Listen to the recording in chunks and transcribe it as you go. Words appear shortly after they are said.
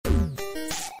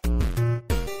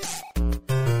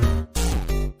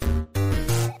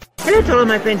Hello to all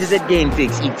my friends at Game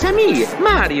Fix. It's me,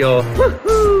 Mario.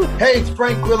 Woohoo! Hey, it's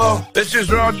Frank Grillo. This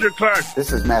is Roger Clark.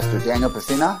 This is Master Daniel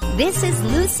Pacina. This is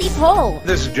Lucy Pohl.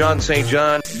 This is John St.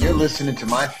 John. You're listening to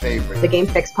my favorite, the Game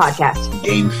Fix podcast.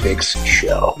 Game Fix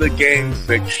Show. The Game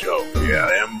Fix Show. Yeah,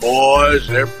 them boys,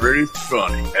 they're pretty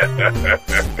funny.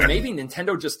 Maybe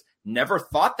Nintendo just never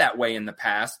thought that way in the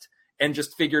past and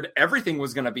just figured everything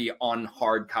was going to be on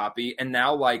hard copy, and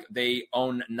now, like, they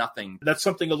own nothing. That's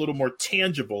something a little more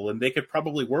tangible, and they could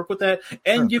probably work with that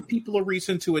and give people a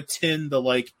reason to attend the,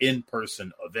 like,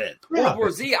 in-person event. World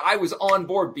War Z, I was on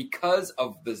board because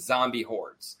of the zombie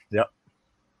hordes. Yep.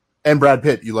 And Brad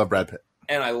Pitt. You love Brad Pitt.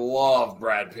 And I love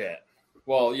Brad Pitt.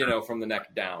 Well, you know, from the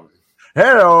neck down.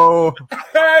 Hey-o!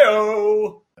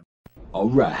 Hey-o! All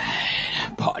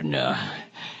right, partner.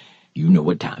 You know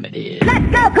what time it is.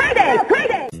 Let's go crazy!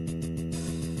 Crazy!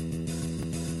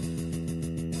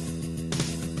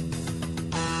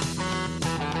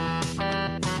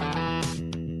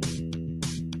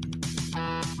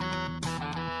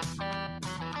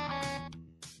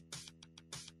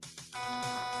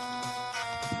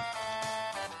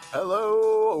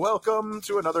 Hello, welcome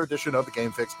to another edition of the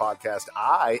Game Fix podcast.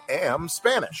 I am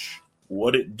Spanish.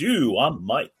 What it do? I'm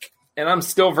Mike. And I'm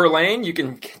still Verlaine. You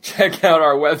can check out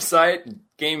our website,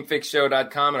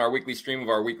 gamefixshow.com, and our weekly stream of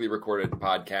our weekly recorded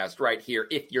podcast right here.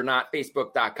 If you're not,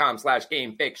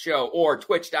 facebook.com/gamefixshow or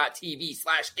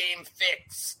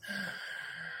twitch.tv/gamefix.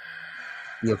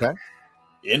 You okay?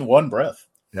 In one breath.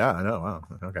 Yeah, I know. Wow.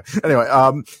 Okay. Anyway,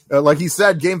 like he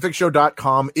said,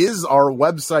 gamefixshow.com is our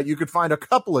website. You could find a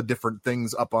couple of different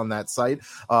things up on that site,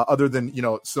 other than, you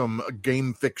know, some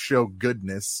Game Fix Show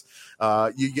goodness.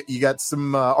 You got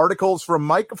some articles from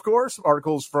Mike, of course,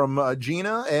 articles from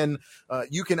Gina, and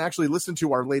you can actually listen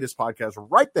to our latest podcast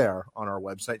right there on our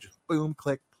website. Just boom,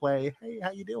 click, play. Hey,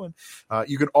 how you doing?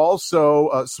 You can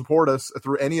also support us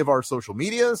through any of our social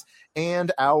medias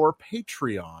and our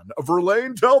Patreon.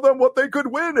 Verlaine, tell them what they could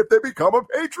win if they become a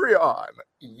Patreon.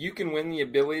 You can win the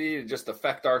ability to just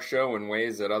affect our show in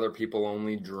ways that other people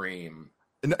only dream.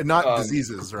 Not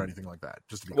diseases or anything like that.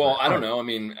 Just to be well, clear. I don't know. I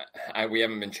mean, we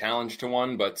haven't been challenged to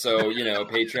one, but so, you know,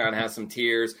 Patreon has some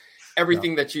tiers.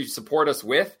 Everything that you support us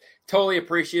with, totally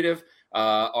appreciative.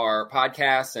 Our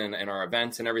podcasts and our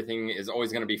events and everything is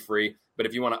always going to be free. But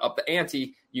if you want to up the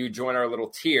ante, you join our little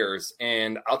tiers.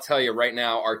 And I'll tell you right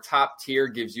now, our top tier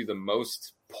gives you the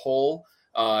most pull.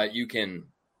 You can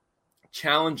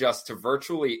challenge us to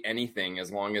virtually anything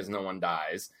as long as no one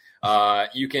dies.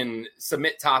 You can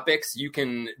submit topics. You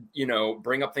can, you know,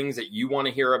 bring up things that you want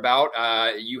to hear about.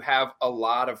 You have a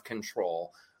lot of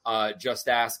control. Just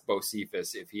ask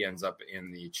Bocephus if he ends up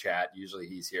in the chat. Usually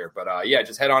he's here. But yeah,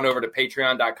 just head on over to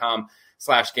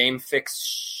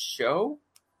patreon.com/gamefixshow.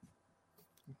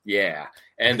 Yeah.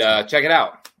 And check it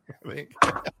out.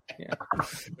 Yeah.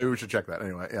 Maybe we should check that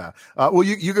anyway. Yeah. Well,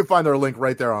 you can find our link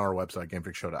right there on our website,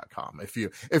 gamefixshow.com. If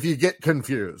you get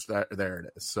confused, there it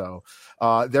is. So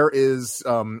there is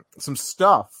some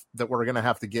stuff that we're going to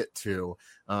have to get to.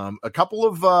 A couple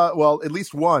of at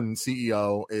least one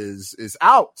CEO is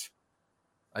out.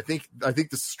 I think the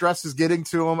stress is getting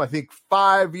to him. I think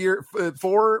 4 years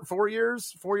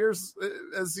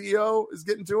as CEO is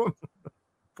getting to him.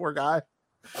 Poor guy.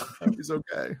 He's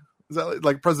okay. Is that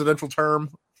like presidential term?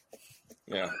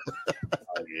 Yeah.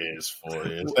 5 years, 4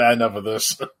 years. Enough of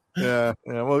this. Yeah,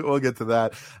 we'll get to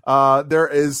that. There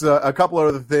is a couple of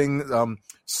other things.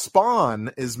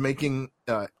 Spawn is making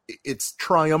its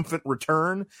triumphant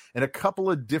return in a couple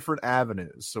of different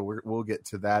avenues, so we'll get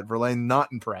to that. Verlaine not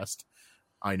impressed.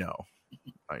 I know,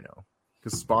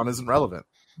 because Spawn isn't relevant.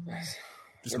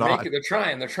 They're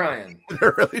trying. They're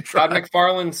really trying. Todd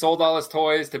McFarlane sold all his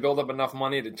toys to build up enough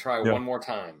money to try one more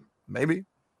time. Maybe.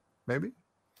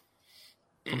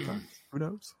 Who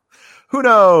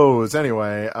knows?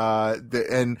 Anyway,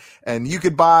 and you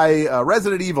could buy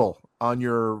Resident Evil on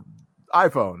your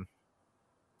iPhone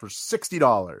for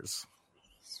 $60.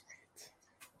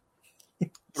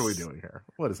 What are we doing here?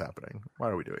 What is happening? Why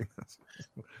are we doing this?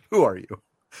 Who are you?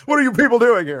 What are you people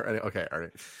doing here? Okay, all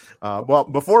right. Well,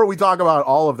 before we talk about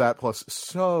all of that, plus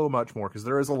so much more, because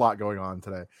there is a lot going on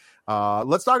today,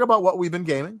 let's talk about what we've been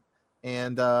gaming.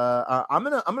 And I'm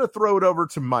gonna throw it over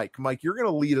to Mike. Mike, you're gonna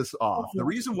lead us off. The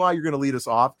reason why you're gonna lead us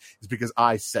off is because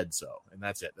I said so, and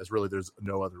that's it. There's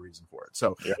no other reason for it.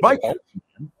 So, Mike,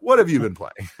 what have you been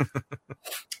playing?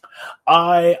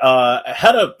 I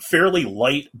had a fairly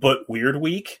light but weird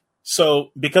week.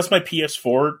 So because my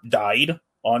PS4 died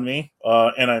on me,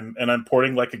 and I'm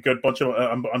porting like a good bunch of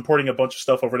I'm porting a bunch of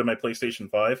stuff over to my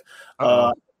PlayStation 5.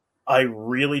 I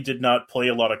really did not play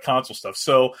a lot of console stuff.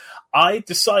 So I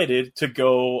decided to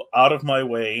go out of my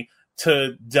way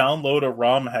to download a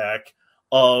ROM hack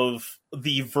of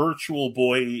the Virtual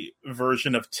Boy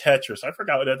version of Tetris. I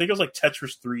forgot. I think it was like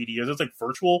Tetris 3D. It was like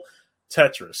Virtual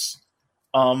Tetris.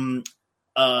 And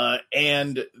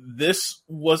this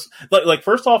was like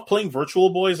first off, playing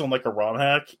Virtual Boys on like a ROM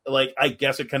hack, like I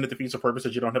guess it kind of defeats the purpose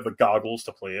that you don't have the goggles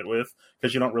to play it with,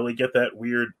 because you don't really get that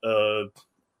weird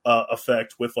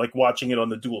effect with like watching it on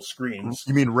the dual screens.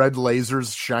 You mean red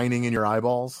lasers shining in your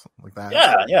eyeballs like that?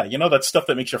 Yeah. You know, that stuff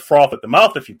that makes you froth at the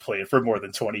mouth if you play it for more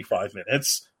than 25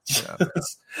 minutes. Yeah.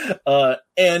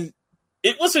 And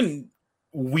it was a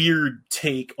weird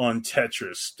take on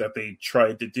Tetris that they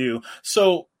tried to do.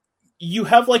 So you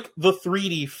have like the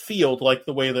 3D field, like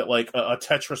the way that like a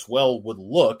Tetris well would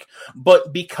look,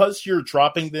 but because you're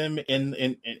dropping them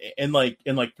in like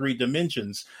 3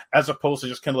 dimensions, as opposed to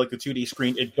just kind of like the 2D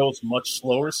screen, it goes much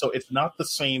slower. So it's not the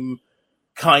same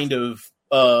kind of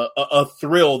a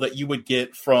thrill that you would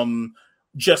get from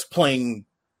just playing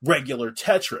regular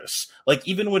Tetris. Like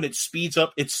even when it speeds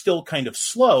up, it's still kind of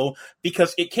slow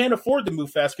because it can't afford to move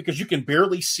fast because you can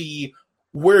barely see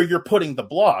where you're putting the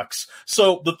blocks.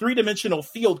 So the 3-dimensional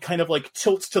field kind of like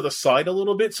tilts to the side a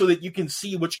little bit so that you can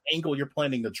see which angle you're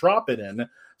planning to drop it in.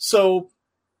 So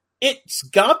it's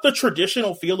got the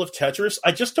traditional feel of Tetris.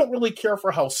 I just don't really care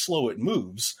for how slow it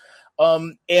moves.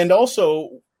 And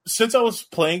also, since I was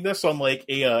playing this on like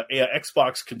a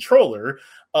Xbox controller,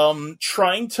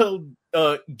 trying to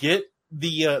get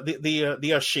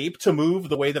the shape to move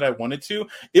the way that I wanted to,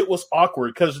 it was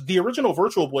awkward because the original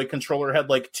Virtual Boy controller had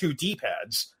like 2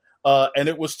 D-pads, and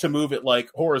it was to move it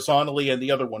like horizontally and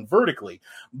the other one vertically.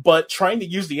 But trying to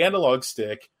use the analog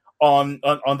stick on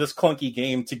this clunky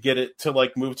game to get it to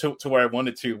like move to where I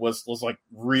wanted to was like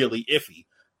really iffy.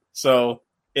 So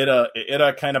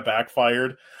it kind of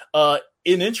backfired. An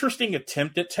interesting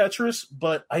attempt at Tetris,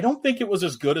 but I don't think it was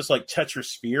as good as like Tetris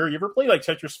Sphere. You ever play like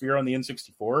Tetris Sphere on the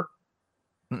N64?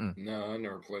 No, I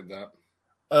never played that.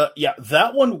 Yeah,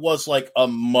 that one was like a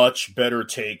much better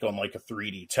take on like a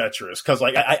 3D Tetris, because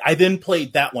like I then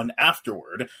played that one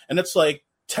afterward, and it's like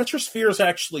Tetris Sphere is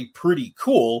actually pretty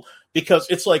cool because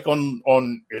it's like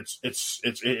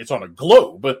it's on a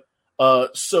globe,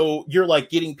 so you're like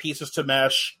getting pieces to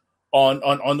mash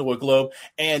onto a globe,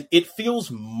 and it feels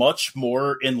much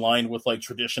more in line with like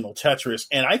traditional Tetris.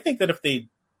 And I think that if they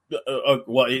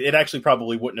well, it actually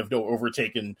probably wouldn't have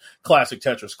overtaken classic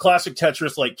Tetris. Classic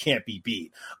Tetris like can't be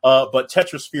beat, but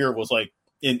Tetris Sphere was like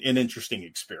an interesting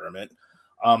experiment.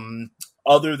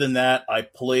 Other than that, I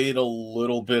played a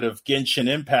little bit of Genshin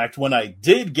Impact when I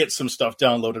did get some stuff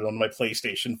downloaded on my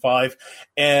PlayStation 5,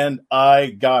 and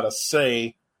I gotta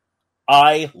say,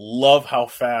 I love how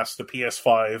fast the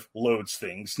PS5 loads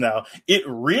things. Now, it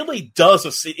really does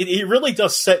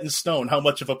set in stone how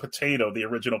much of a potato the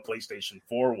original PlayStation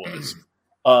 4 was.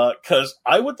 Because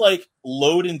I would like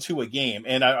load into a game,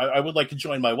 and I would like to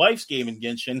join my wife's game in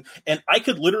Genshin, and I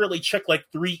could literally check like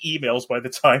 3 emails by the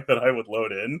time that I would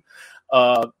load in.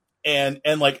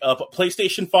 And like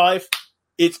PlayStation 5,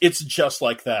 it's just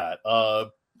like that.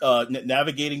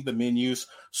 Navigating the menus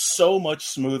so much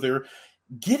smoother.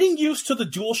 Getting used to the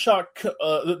DualShock,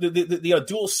 the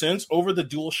DualSense over the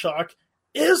DualShock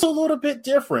is a little bit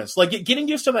different. Like getting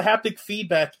used to the haptic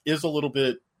feedback is a little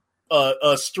bit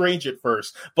strange at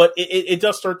first, but it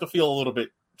does start to feel a little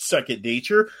bit second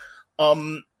nature.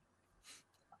 I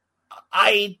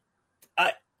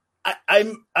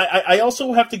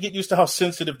also have to get used to how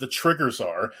sensitive the triggers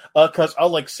are, because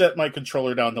I'll like set my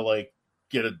controller down to like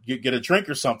get a drink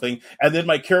or something, and then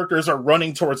my characters are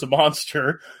running towards a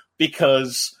monster.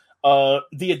 Because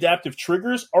the adaptive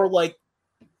triggers are like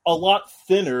a lot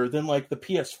thinner than like the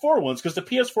PS4 ones, because the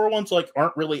PS4 ones like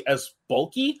aren't really as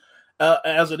bulky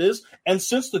as it is, and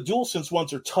since the DualSense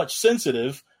ones are touch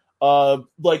sensitive,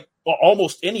 like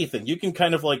almost anything you can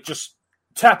kind of like just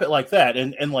tap it like that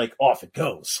and like off it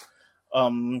goes.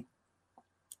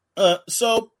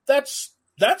 So that's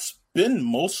been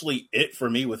mostly it for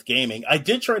me with gaming. I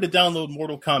did try to download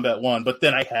Mortal Kombat 1, but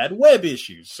then I had web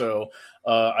issues, so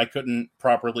I couldn't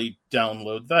properly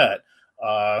download that.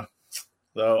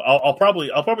 So I'll probably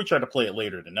try to play it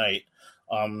later tonight.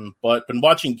 But been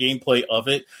watching gameplay of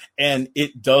it, and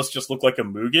it does just look like a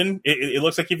Mugen. It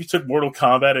looks like if you took Mortal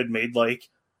Kombat and made like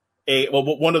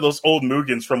one of those old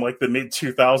Mugans from like the mid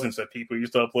 2000s that people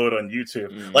used to upload on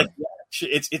YouTube. Like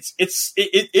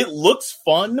it looks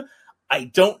fun. I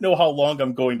don't know how long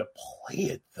I'm going to play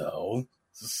it though.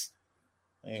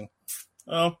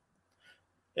 Oh,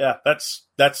 yeah, that's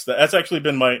actually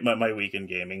been my week in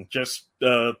gaming. Just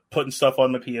putting stuff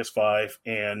on the PS5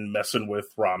 and messing with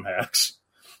ROM hacks.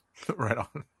 Right on.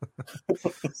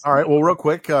 All right. Well, real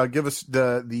quick, give us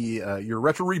the your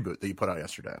retro reboot that you put out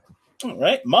yesterday. All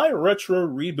right, my retro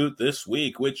reboot this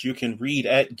week, which you can read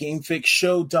at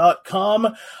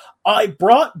GameFixShow.com. I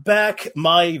brought back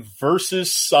my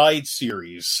Versus side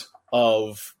series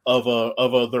of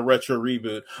the retro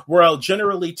reboot, where I'll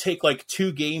generally take like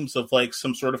two games of like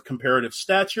some sort of comparative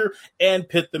stature and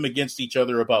pit them against each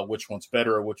other about which one's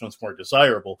better or which one's more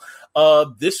desirable.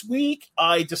 This week,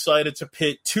 I decided to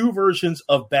pit two versions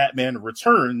of Batman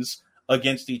Returns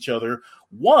against each other.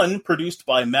 One produced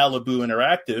by Malibu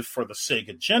Interactive for the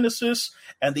Sega Genesis,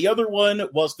 and the other one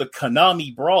was the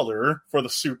Konami Brawler for the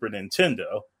Super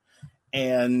Nintendo.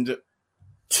 And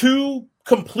two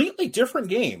completely different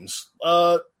games.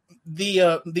 The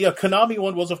Konami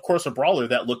one was, of course, a brawler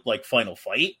that looked like Final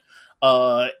Fight.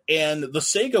 And the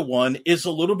Sega one is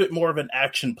a little bit more of an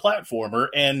action platformer,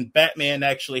 and Batman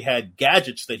actually had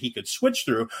gadgets that he could switch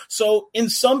through. So in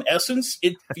some essence,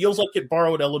 it feels like it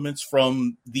borrowed elements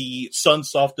from the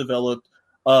Sunsoft developed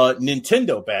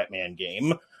Nintendo Batman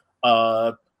game.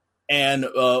 But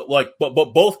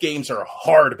both games are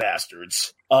hard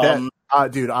bastards.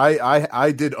 Dude,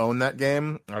 I did own that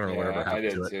game. I don't know whatever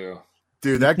happened to it. Too.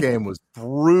 Dude, that game was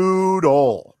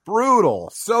brutal.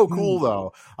 So cool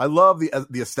though. I love the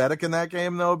aesthetic in that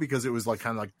game though, because it was like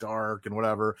kind of like dark and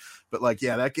whatever. But like,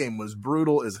 yeah, that game was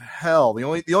brutal as hell. The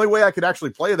only way I could actually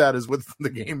play that is with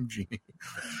the Game Genie.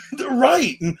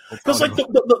 Right. Because like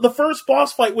the first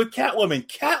boss fight with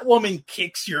Catwoman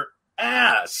kicks your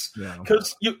ass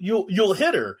because you'll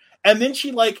hit her. And then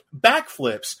she like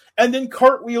backflips and then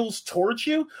cartwheels towards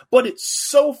you, but it's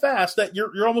so fast that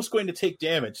you're almost going to take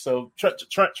damage. So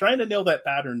trying to nail that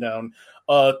pattern down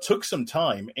took some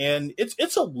time, and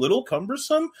it's a little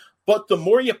cumbersome. But the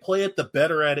more you play it, the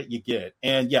better at it you get.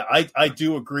 And yeah, I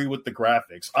do agree with the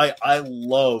graphics. I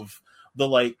love the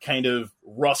like kind of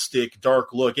rustic,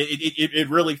 dark look. It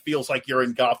really feels like you're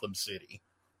in Gotham City,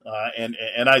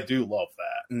 and I do love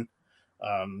that.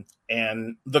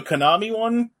 And the Konami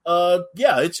one,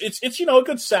 it's a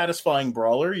good satisfying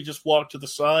brawler. You just walk to the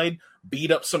side,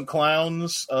 beat up some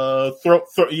clowns, throw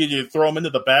them into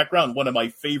the background. One of my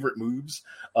favorite moves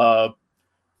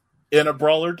in a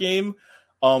brawler game.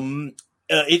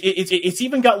 It's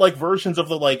even got like versions of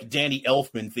the like Danny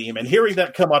Elfman theme, and hearing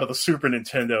that come out of the Super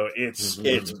Nintendo, it's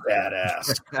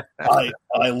badass.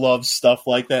 I love stuff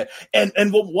like that. And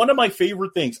one of my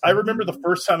favorite things, I remember the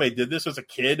first time I did this as a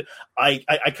kid, I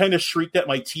kind of shrieked at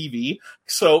my TV.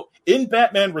 So in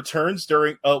Batman Returns,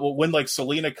 during when like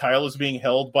Selena Kyle is being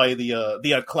held by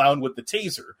the clown with the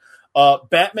taser,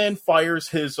 Batman fires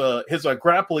his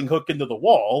grappling hook into the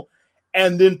wall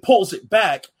and then pulls it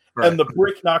back. Right. And the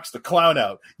brick knocks the clown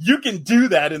out. You can do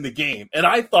that in the game, and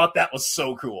I thought that was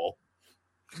so cool.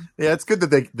 Yeah, it's good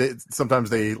that they sometimes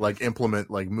they like implement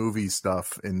like movie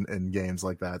stuff in games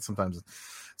like that. Sometimes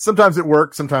it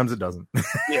works, sometimes it doesn't.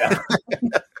 Yeah.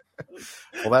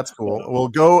 Well, that's cool. Well,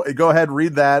 go ahead,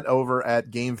 read that over at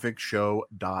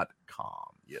GameFixShow.com.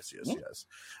 Yes.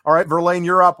 All right, Verlaine,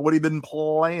 you're up. What have you been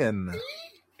playing?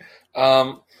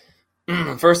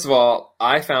 First of all,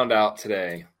 I found out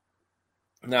yesterday,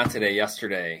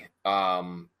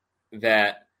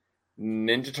 that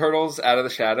Ninja Turtles Out of the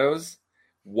Shadows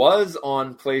was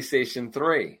on PlayStation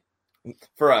 3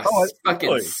 for a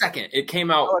second. It came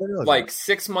out like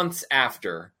 6 months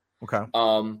after. Okay.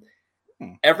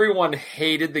 Everyone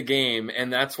hated the game,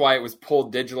 and that's why it was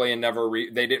pulled digitally and never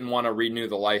they didn't want to renew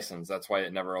the license. That's why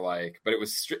it never but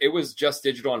it was just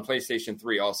digital on PlayStation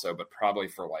 3 also, but probably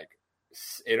for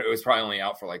it was probably only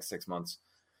out for like 6 months.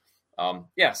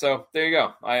 So there you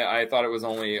go. I thought it was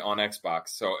only on Xbox,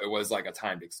 so it was like a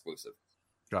timed exclusive.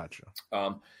 Gotcha.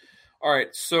 All right.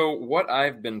 So what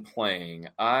I've been playing,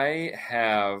 I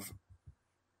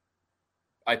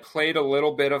played a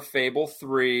little bit of Fable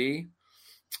 3.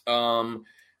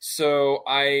 So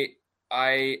I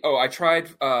tried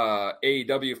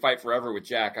AEW Fight Forever with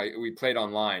Jack. We played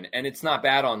online, and it's not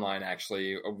bad online,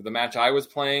 actually. The match I was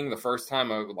playing the first time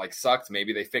sucked.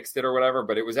 Maybe they fixed it or whatever,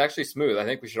 but it was actually smooth. I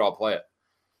think we should all play it.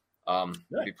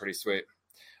 It'd be pretty sweet.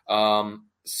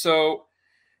 So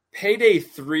Payday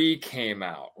 3 came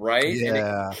out, right? Yeah. And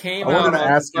it came out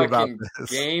on fucking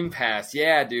Game Pass.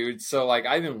 Yeah, dude. So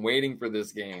I've been waiting for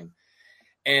this game.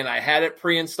 And I had it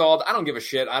pre-installed. I don't give a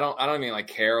shit. I don't even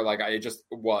care. I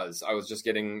was just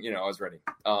getting, I was ready.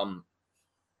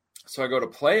 So I go to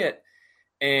play it,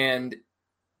 and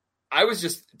I was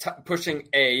just pushing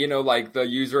the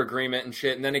user agreement and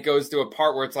shit. And then it goes to a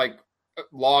part where it's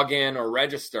log in or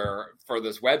register for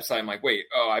this website. I'm like, wait,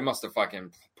 I must have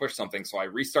fucking pushed something. So I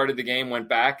restarted the game, went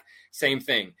back, same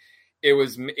thing.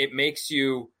 It makes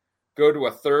you go to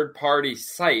a third-party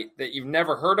site that you've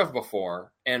never heard of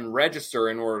before and register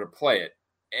in order to play it.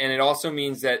 And it also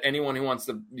means that anyone who wants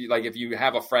to, like, if you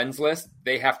have a friends list,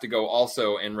 they have to go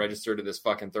also and register to this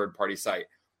fucking third-party site.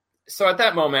 So at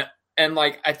that moment, and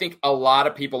like, I think a lot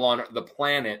of people on the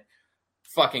planet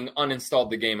fucking uninstalled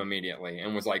the game immediately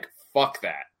and was like, fuck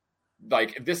that.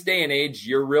 Like, this day and age,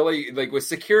 you're really, like, with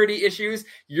security issues,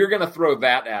 you're going to throw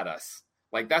that at us.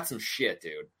 Like, that's some shit,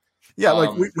 dude. Yeah, like,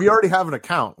 we already have an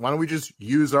account. Why don't we just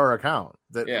use our account?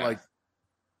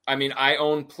 I mean, I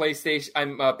own PlayStation.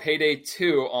 I'm Payday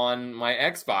 2 on my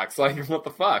Xbox. Like, what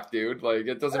the fuck, dude? Like,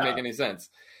 it doesn't make any sense.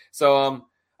 So,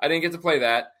 I didn't get to play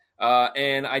that.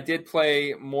 And I did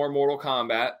play more Mortal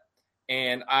Kombat.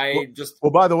 And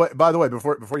by the way,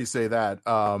 before you say that,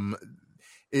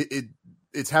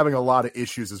 it's having a lot of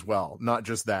issues as well. Not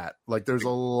just that. Like, there's a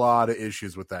lot of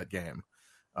issues with that game.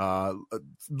 A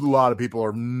lot of people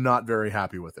are not very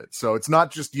happy with it. So it's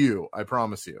not just you. I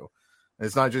promise you.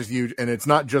 It's not just you, and it's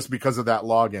not just because of that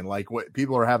login. Like, what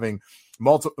people are having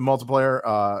multiplayer,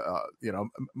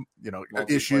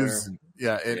 issues.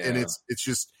 Yeah, and it's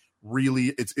just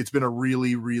really, it's been a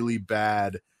really, really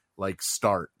bad like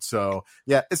start. So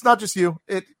yeah, it's not just you.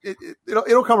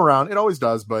 It'll come around. It always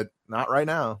does, but not right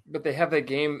now. But they have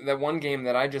that one game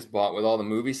that I just bought with all the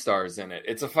movie stars in it.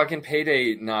 It's a fucking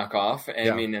Payday knockoff. And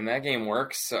I mean, and that game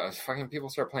works. Fucking people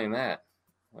start playing that.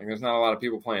 Like, there's not a lot of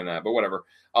people playing that, but whatever.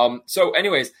 So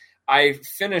anyways, I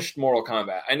finished Mortal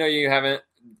Kombat. I know you haven't.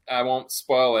 I won't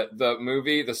spoil it.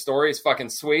 The story is fucking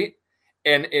sweet,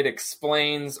 and it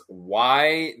explains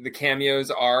why the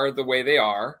cameos are the way they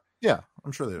are. Yeah,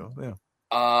 I'm sure they do.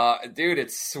 Yeah. Dude,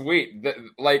 it's sweet.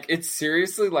 Like, it's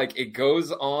seriously, like, it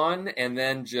goes on and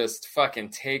then just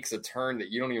fucking takes a turn that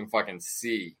you don't even fucking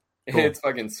see. Cool. It's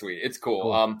fucking sweet. It's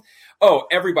cool.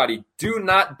 Everybody, do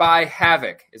not buy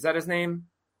Havoc. Is that his name?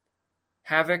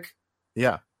 Havoc?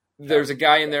 Yeah. There's a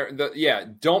guy in there.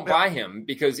 Don't buy him,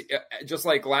 because just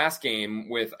like last game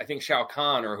with, I think, Shao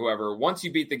Kahn or whoever, once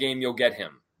you beat the game, you'll get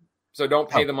him. So don't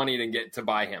pay the money to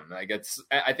buy him. Like,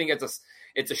 I think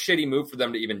it's a shitty move for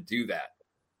them to even do that.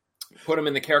 Put him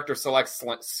in the character select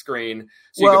screen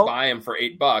so you can buy him for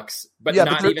 $8, but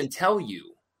not even tell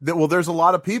you. Well, there's a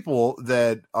lot of people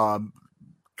that kind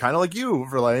of like you,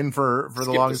 Verlaine, for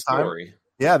the longest time.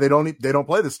 Yeah, they don't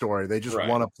play the story. They just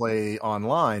want to play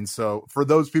online. So for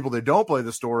those people that don't play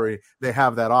the story, they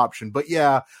have that option. But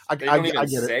yeah, I get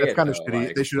it. That's kind of shitty.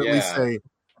 Like, they should at least say,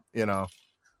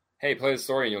 hey, play the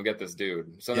story and you'll get this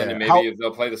dude. So then maybe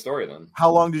they'll play the story then. How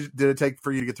long did it take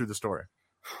for you to get through the story?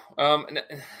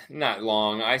 Not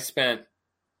long. I spent,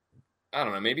 I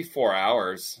don't know, maybe 4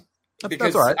 hours.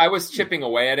 Because that's all right. I was chipping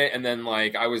away at it, and then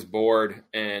like I was bored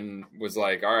and was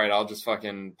like, all right, I'll just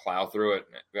fucking plow through it.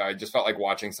 I just felt like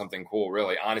watching something cool,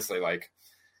 really. Honestly, like,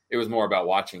 it was more about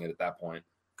watching it at that point.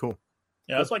 Cool.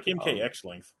 Yeah, it's like MKX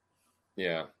length.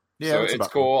 Yeah. So it's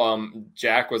cool.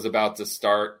 Jack was about to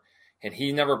start, and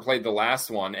he never played the last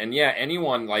one. And yeah,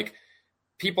 anyone, like,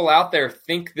 people out there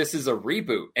think this is a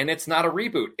reboot, and it's not a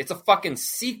reboot. It's a fucking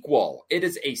sequel. It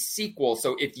is a sequel.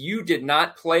 So if you did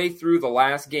not play through the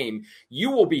last game,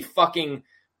 you'll be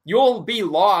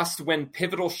lost when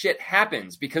pivotal shit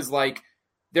happens, because like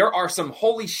there are some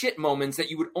holy shit moments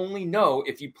that you would only know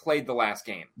if you played the last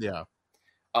game. Yeah.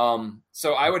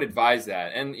 So I would advise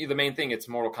that. And the main thing, it's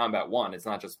Mortal Kombat 1. It's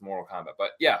not just Mortal Kombat,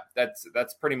 but yeah,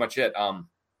 that's pretty much it.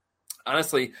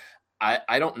 Honestly,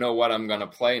 I don't know what I'm going to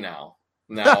play now.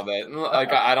 Now that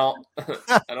like I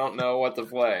don't know what to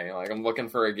play. Like, I'm looking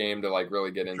for a game to like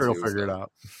really get into. Sure, we'll figure it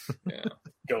out. Yeah,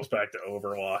 goes back to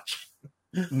Overwatch.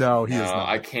 No, he is not.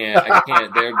 I can't.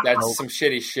 That's some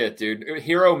shitty shit, dude.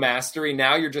 Hero Mastery.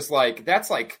 Now you're just like, that's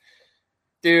like,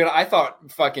 dude. I thought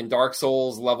fucking Dark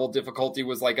Souls level difficulty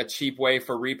was like a cheap way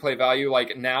for replay value.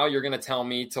 Like, now you're gonna tell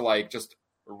me to like just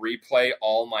replay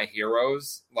all my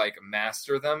heroes, like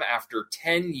master them after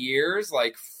 10 years?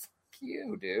 Like, fuck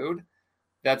you, dude.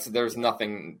 There's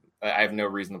nothing. I have no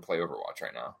reason to play Overwatch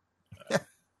right now.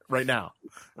 Right now.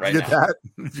 Right now.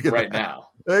 Right now.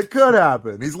 It could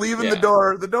happen. He's leaving the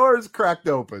door. The door is cracked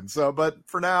open. So, but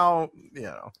for now,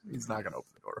 he's not going to open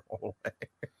the door the whole way.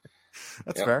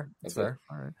 That's fair. That's fair.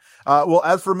 All right. Well,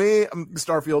 as for me,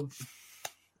 Starfield.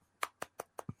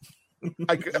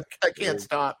 I can't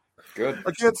stop. Good.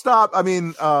 I can't stop. I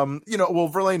mean,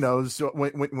 Verlaine knows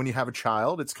when you have a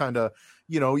child, it's kind of,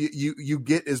 you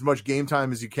get as much game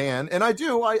time as you can. And I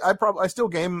do, I still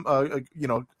game,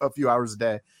 a few hours a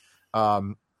day.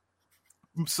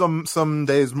 Some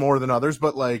days more than others,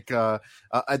 but like,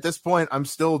 at this point, I'm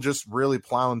still just really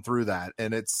plowing through that.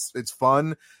 And it's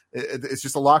fun. It's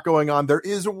just a lot going on. There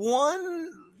is one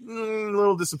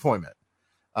little disappointment,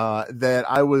 that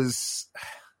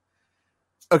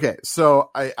okay,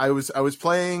 so I was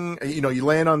playing, you know, you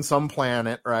land on some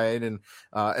planet, right? And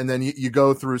then you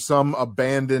go through some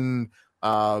abandoned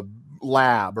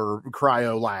lab or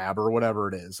cryo lab or whatever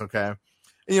it is, okay?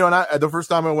 And, you know, and the first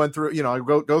time I went through, you know, I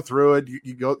go through it,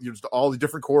 you go, there's all the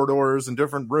different corridors and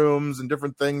different rooms and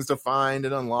different things to find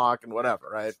and unlock and whatever,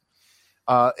 right?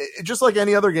 Just like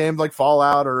any other game, like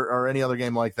Fallout or any other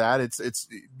game like that, it's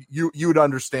you would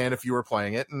understand if you were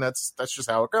playing it, and that's just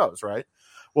how it goes, right?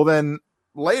 Well, then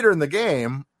later in the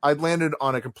game, I'd landed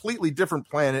on a completely different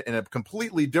planet in a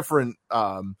completely different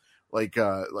like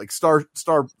star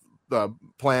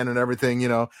plan and everything, you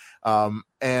know,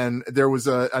 and there was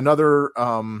another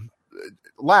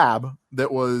lab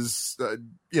that was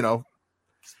you know,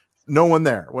 no one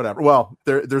there, whatever. Well,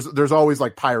 there's always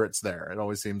like pirates there. It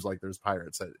always seems like there's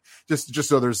pirates, just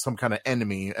so there's some kind of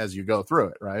enemy as you go through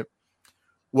it, right?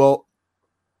 Well,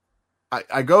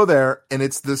 I go there and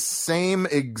it's the same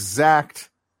exact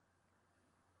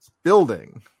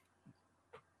building.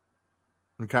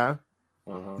 Okay.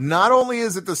 Not only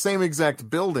is it the same exact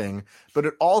building, but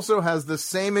it also has the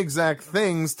same exact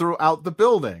things throughout the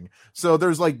building. So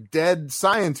there's like dead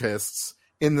scientists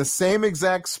in the same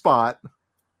exact spot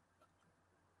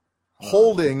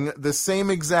holding the same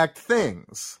exact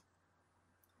things.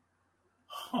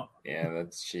 Yeah,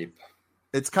 that's cheap.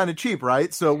 It's kind of cheap,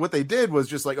 right? So what they did was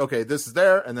just like, okay, this is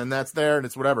there, and then that's there, and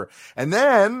it's whatever. And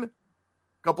then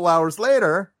a couple hours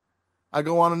later, I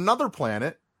go on another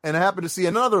planet, and I happen to see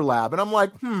another lab, and I'm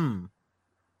like,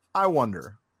 I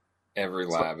wonder. Every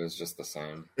lab is just the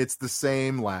same. It's the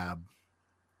same lab.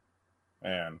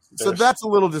 Man, so that's a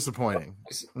little disappointing.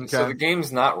 Okay? So the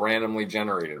game's not randomly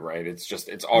generated, right?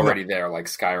 It's already there, like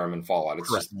Skyrim and Fallout. It's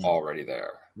Correct. just already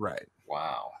there. Right.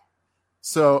 Wow.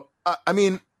 So, I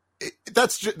mean,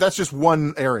 that's just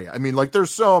one area. I mean, like, there's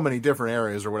so many different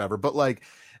areas or whatever, but like,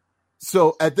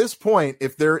 so at this point,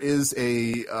 if there is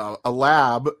a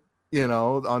lab, you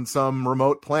know, on some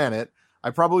remote planet,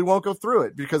 I probably won't go through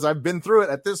it because I've been through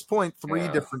it at this point 3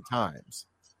 different times.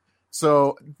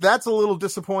 So that's a little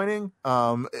disappointing.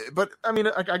 But I mean,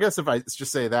 I guess if I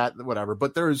just say that, whatever,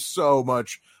 but there is so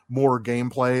much more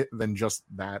gameplay than just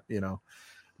that, you know,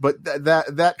 but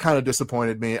that kind of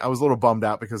disappointed me. I was a little bummed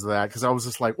out because of that. Cause I was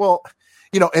just like, well,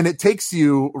 you know, and it takes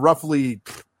you roughly,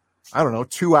 I don't know,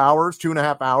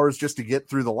 2.5 hours just to get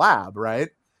through the lab. Right.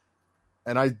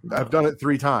 And I've done it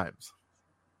 3 times.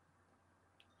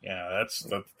 Yeah.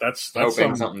 That's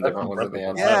hoping something different was at the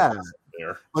end. Yeah.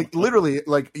 There. Like literally,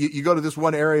 like you go to this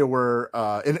one area where,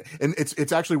 and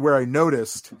it's actually where I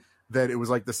noticed that it was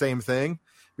like the same thing,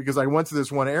 because I went to this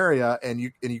one area and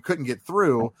you couldn't get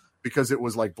through because it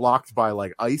was like blocked by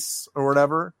like ice or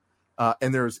whatever.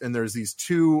 And there's these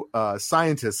 2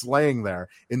 scientists laying there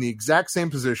in the exact same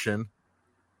position,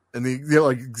 and the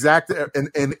like exact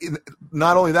and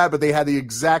not only that, but they had the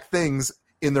exact things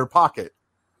in their pocket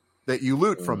that you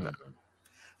loot from them.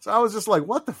 So I was just like,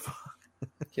 what the fuck?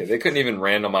 Yeah, they couldn't even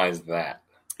randomize that.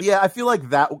 Yeah, I feel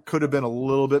like that could have been a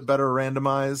little bit better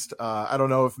randomized. I don't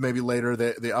know if maybe later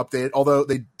they update, although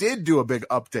they did do a big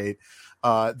update.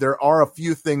 There are a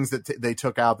few things that they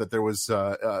took out that there was,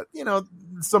 you know,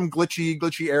 some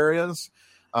glitchy areas.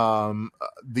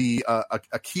 The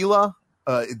Aquila,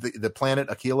 the planet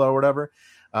Aquila or whatever.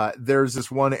 There's this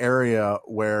one area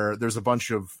where there's a bunch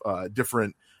of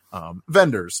different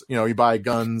vendors. You know, you buy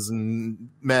guns and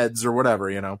meds or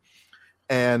whatever, you know.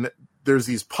 And there's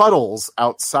these puddles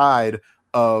outside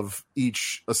of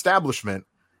each establishment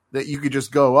that you could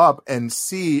just go up and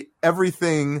see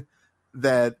everything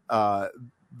that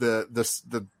the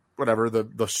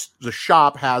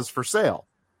shop has for sale,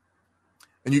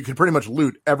 and you can pretty much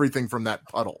loot everything from that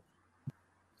puddle.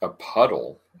 A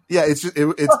puddle. Yeah, it's just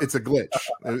it's a glitch.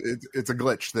 It's a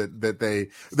glitch that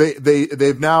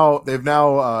they've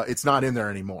now it's not in there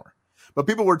anymore. But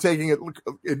people were taking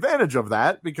advantage of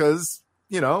that because,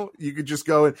 you know, you could just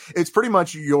go and it's pretty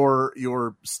much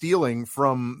you're stealing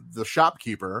from the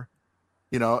shopkeeper,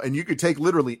 you know, and you could take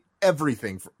literally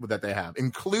everything that they have,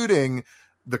 including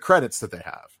the credits that they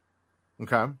have.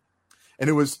 Okay. And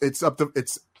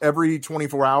it's every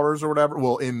 24 hours or whatever.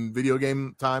 Well, in video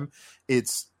game time,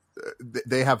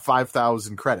 they have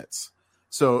 5,000 credits.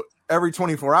 So every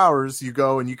 24 hours you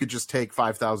go and you could just take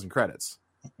 5,000 credits.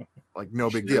 Like no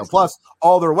big deal. Plus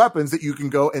all their weapons that you can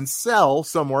go and sell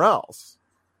somewhere else.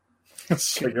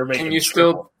 So you're making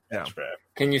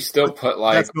can you still put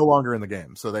like that's no longer in the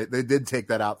game. So they did take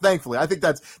that out. Thankfully, I think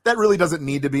that really doesn't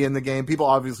need to be in the game. People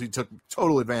obviously took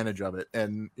total advantage of it,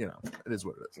 and you know it is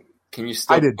what it is. Can you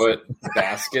still put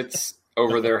baskets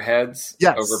over their heads?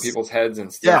 Yes. Over people's heads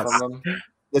and steal from them?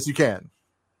 Yes, you can.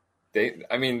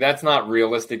 That's not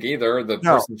realistic either. The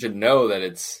No. person should know that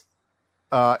it's.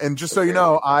 And just so you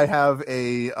know, I have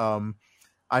a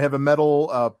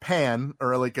metal pan,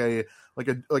 or like a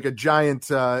giant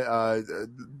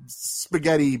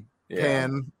spaghetti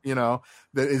pan,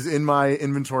 that is in my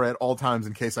inventory at all times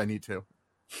in case I need to.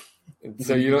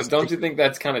 So don't you think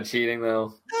that's kind of cheating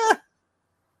though?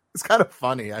 It's kind of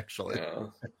funny, actually. Yeah.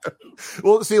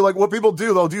 Well, see, like what people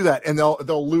do, they'll do that and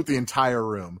they'll loot the entire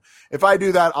room. If I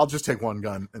do that, I'll just take one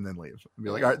gun and then leave and be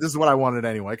like, all right, this is what I wanted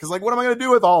anyway. Because like, what am I going to do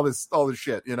with all this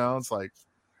shit? It's like,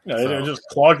 it'll just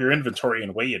clog your inventory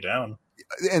and weigh you down.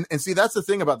 And see, that's the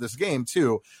thing about this game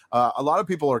too. A lot of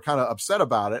people are kind of upset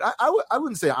about it. I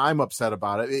wouldn't say I'm upset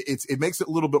about it. It makes it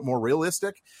a little bit more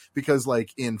realistic because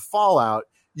like in Fallout,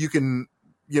 you can,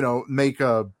 make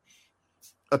a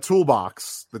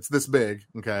toolbox that's this big,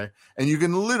 okay? And you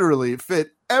can literally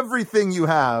fit everything you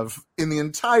have in the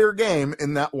entire game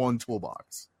in that one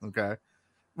toolbox, okay?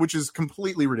 Which is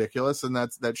completely ridiculous, and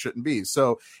that shouldn't be.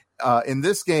 So in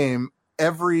this game,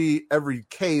 every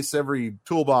case, every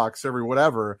toolbox, every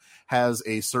whatever has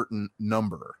a certain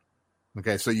number,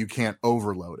 okay? So you can't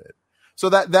overload it. So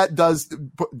that does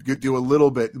do a little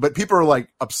bit, but people are like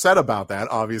upset about that,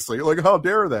 obviously. Like, how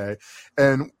dare they?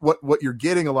 And what you're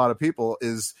getting a lot of people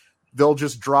is they'll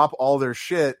just drop all their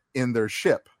shit in their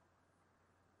ship.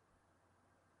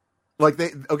 Like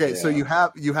so you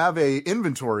have a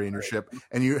inventory in your ship,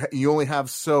 and you only have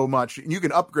so much. You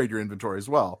can upgrade your inventory as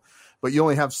well, but you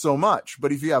only have so much.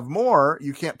 But if you have more,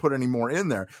 you can't put any more in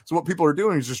there. So what people are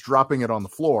doing is just dropping it on the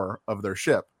floor of their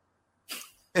ship.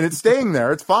 And it's staying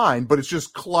there. It's fine, but it's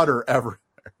just clutter everywhere.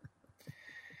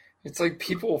 It's like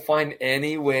people will find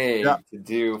any way to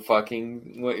do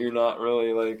fucking what you're not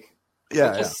really like.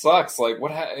 Yeah, it just sucks. Like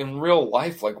in real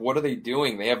life, like what are they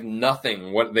doing? They have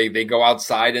nothing. What they go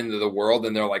outside into the world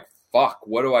and they're like, "Fuck,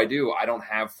 what do I do? I don't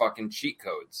have fucking cheat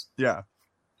codes." Yeah.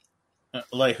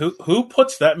 Like who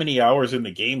puts that many hours in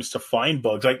the games to find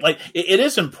bugs? Like it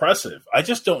is impressive. I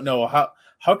just don't know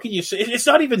how can you say it's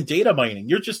not even data mining?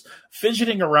 You're just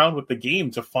fidgeting around with the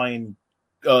game to find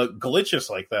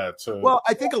glitches like that. So, well,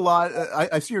 I think a lot.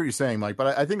 I see what you're saying, Mike,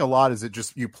 but I think a lot is it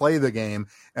just you play the game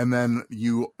and then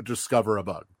you discover a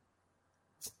bug.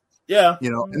 Yeah,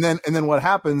 and then what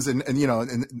happens, and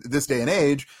in this day and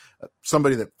age,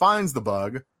 somebody that finds the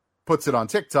bug puts it on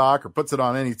TikTok or puts it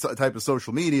on any type of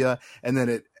social media, and then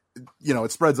it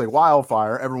spreads like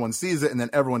wildfire. Everyone sees it, and then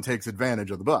everyone takes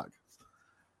advantage of the bug.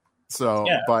 So,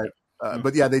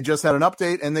 but yeah, they just had an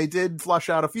update and they did flush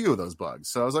out a few of those bugs.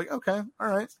 So I was like, okay, all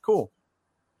right, cool.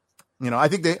 I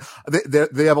think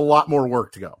they have a lot more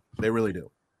work to go. They really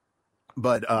do.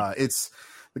 But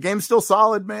the game's still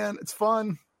solid, man. It's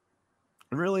fun.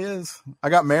 It really is. I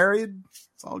got married.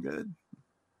 It's all good.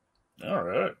 All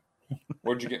right.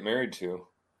 What'd you get married to?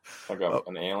 Like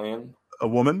an alien? A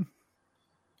woman?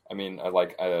 I mean,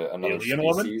 like another alien species.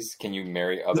 woman? Can you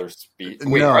marry other species?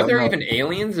 Wait, No, are there no. even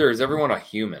aliens, or is everyone a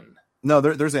human? No,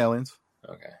 there's aliens.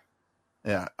 Okay.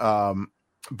 Yeah.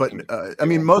 But I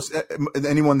mean, most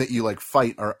anyone that you like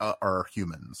fight are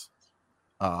humans.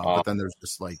 But then there's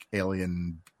just like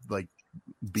alien like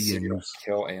beings. So you don't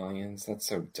kill aliens? That's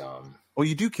so dumb. Well,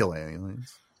 you do kill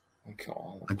aliens. I kill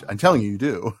all of them. I'm telling you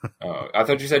do. Oh, I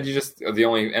thought you said you just the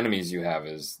only enemies you have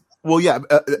is. Well, yeah.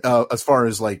 As far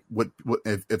as like what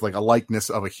if like a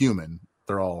likeness of a human,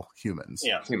 they're all humans.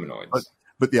 Yeah, humanoids.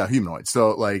 But yeah, humanoids.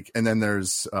 So like, and then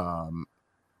there's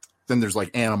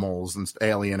like animals and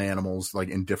alien animals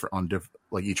like on different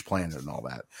like each planet and all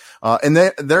that. And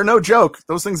they're no joke.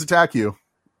 Those things attack you.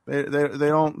 They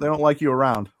don't like you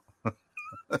around.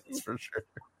 That's for sure.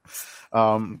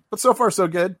 But so far so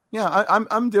good. Yeah,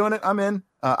 I'm doing it. I'm in.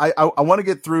 I want to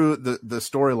get through the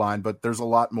storyline, but there's a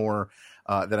lot more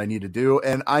that I need to do.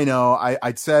 And I know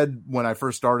I said when I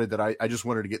first started that I just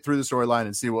wanted to get through the storyline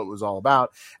and see what it was all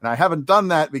about. And I haven't done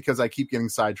that because I keep getting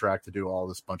sidetracked to do all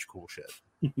this bunch of cool shit.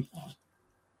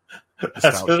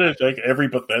 That's like every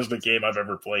Bethesda game I've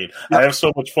ever played. Yeah. I have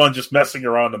so much fun just messing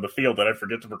around in the field that I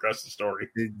forget to progress the story.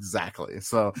 Exactly.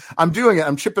 So I'm doing it.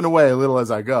 I'm chipping away a little as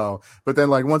I go. But then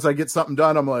like once I get something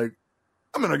done, I'm like,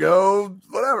 I'm going to go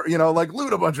whatever, like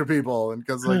loot a bunch of people. And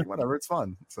because like whatever, it's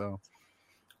fun. So.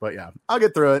 But yeah, I'll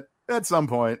get through it at some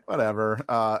point. Whatever.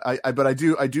 But I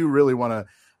do really want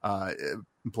to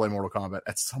play Mortal Kombat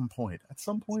at some point. At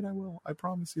some point, I will. I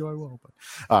promise you, I will. But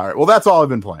all right. Well, that's all I've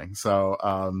been playing. So,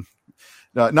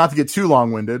 not to get too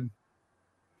long-winded.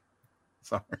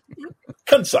 Sorry.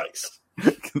 Concise.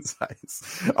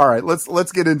 All right.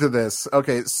 Let's get into this.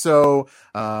 Okay. So,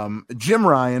 Jim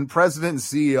Ryan, president and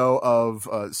CEO of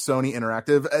Sony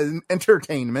Interactive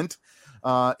Entertainment.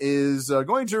 is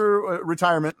going to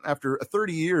retirement after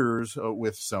 30 years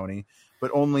with Sony,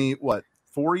 but only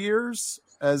 4 years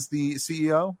as the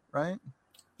CEO, right?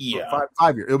 Yeah,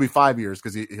 5 years. It'll be 5 years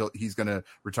because he's going to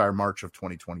retire March of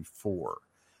 2024.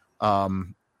 I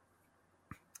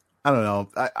don't know.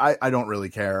 I don't really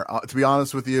care. To be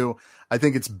honest with you, I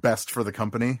think it's best for the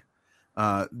company.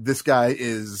 This guy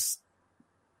is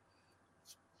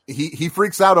he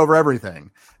freaks out over everything.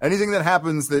 Anything that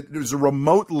happens that is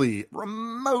remotely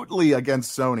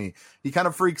against Sony, he kind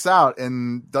of freaks out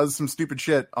and does some stupid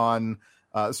shit on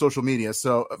social media.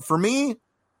 So for me,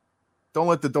 don't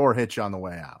let the door hit you on the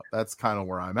way out. That's kind of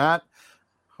where I'm at.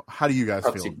 How do you guys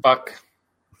feel? Fuck.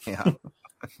 Yeah.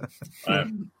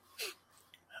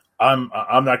 I'm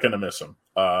not going to miss him.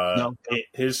 No.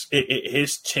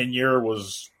 His tenure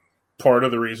was part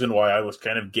of the reason why I was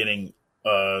kind of getting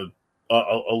a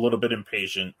little bit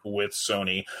impatient with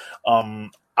Sony.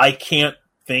 I can't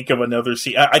think of another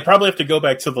I'd probably have to go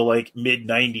back to the mid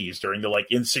 90s during the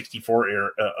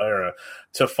N64 era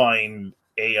to find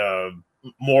a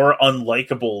more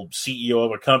unlikable CEO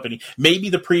of a company. Maybe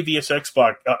the previous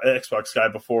Xbox guy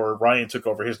before Ryan took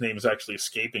over. His name is actually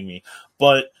escaping me,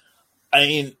 but I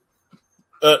mean,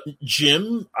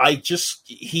 Jim,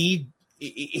 he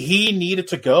needed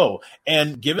to go.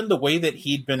 And given the way that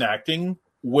he'd been acting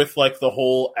with the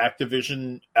whole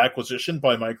Activision acquisition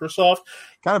by Microsoft,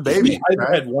 kind of baby,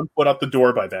 I had one foot out the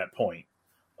door by that point.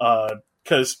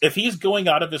 Because if he's going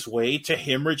out of his way to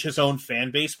hemorrhage his own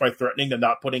fan base by threatening to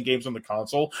not putting games on the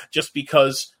console just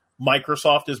because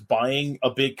Microsoft is buying a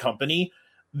big company,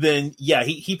 then yeah,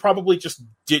 he probably just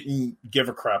didn't give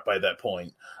a crap by that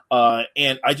point.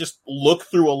 And I just look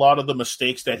through a lot of the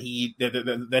mistakes that he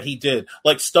did,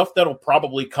 stuff that'll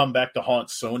probably come back to haunt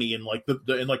Sony in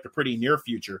the pretty near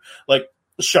future, like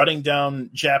shutting down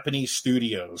Japanese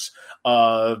studios,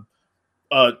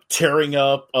 tearing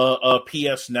up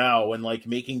PS Now and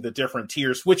making the different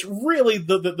tiers, which really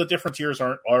the different tiers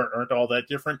aren't all that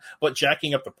different, but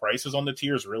jacking up the prices on the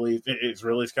tiers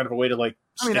is kind of a way to I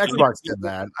mean, Xbox did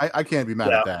that. I can't be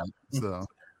mad at that. So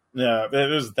yeah, it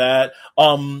was that.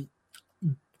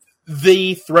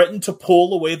 They threatened to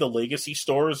pull away the legacy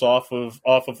stores off of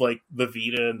the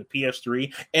Vita and the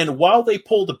PS3, and while they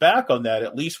pulled back on that,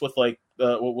 at least with the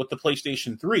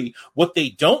PlayStation 3, what they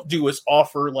don't do is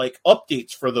offer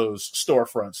updates for those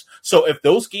storefronts. So if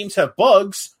those games have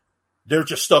bugs, they're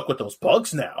just stuck with those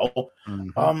bugs now.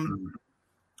 Mm-hmm.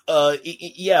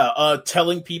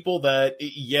 Telling people that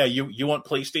you want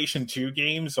PlayStation 2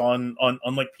 games on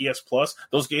PS Plus,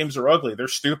 those games are ugly, they're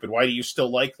stupid, why do you still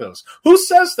like those? Who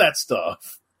says that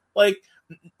stuff?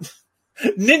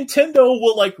 Nintendo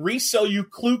will resell you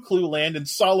Clue Land and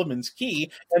Solomon's Key,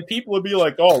 and people would be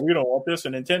like, oh, we don't want this,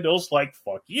 and Nintendo's like,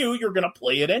 fuck you, you're gonna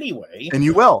play it anyway. And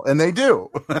you will, and they do.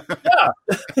 Yeah.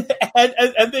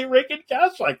 and they rake in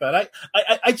cash like that.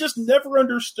 I just never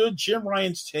understood Jim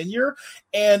Ryan's tenure,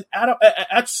 and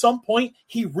at some point,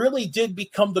 he really did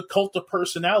become the cult of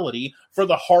personality for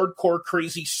the hardcore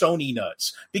crazy Sony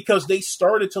nuts, because they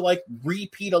started to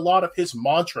repeat a lot of his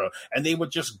mantra, and they would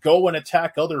just go and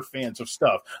attack other fans of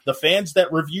stuff. The fans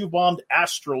that review bombed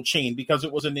Astral Chain because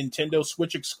it was a Nintendo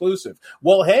Switch exclusive.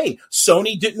 Well, hey,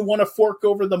 Sony didn't want to fork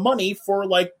over the money for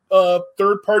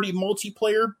third-party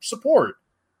multiplayer support.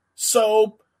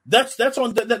 So that's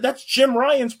Jim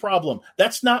Ryan's problem.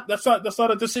 That's not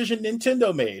a decision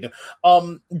Nintendo made.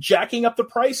 Jacking up the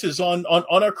prices on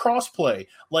a crossplay.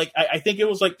 I think it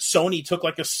was Sony took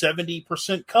a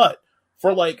 70% cut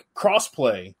for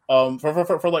crossplay, for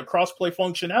crossplay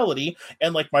functionality,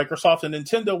 and Microsoft and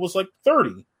Nintendo was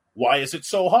 30. Why is it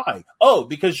so high? Oh,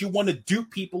 because you want to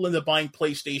dupe people into buying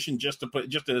PlayStation just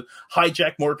to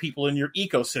hijack more people in your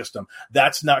ecosystem.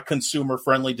 That's not consumer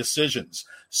friendly decisions.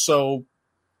 So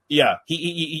yeah,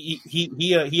 he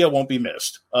won't be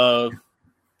missed.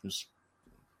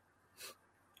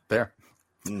 There.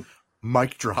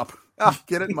 Mic drop.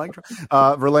 Get it, Mic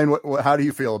drop. Verlaine, how do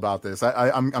you feel about this?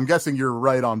 I'm guessing you're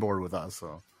right on board with us.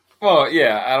 So. Well,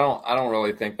 yeah, I don't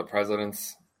really think the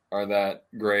presidents are that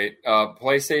great.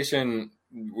 PlayStation,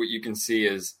 what you can see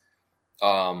is,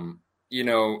 so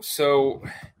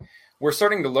we're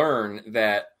starting to learn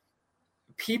that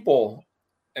people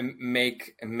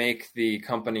make the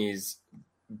companies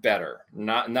better,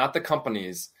 not the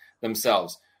companies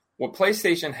themselves. What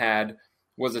PlayStation had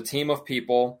was a team of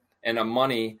people and a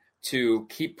money to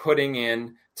keep putting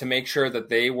in to make sure that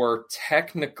they were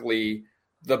technically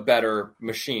the better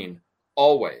machine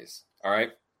always. All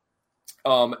right.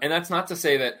 And that's not to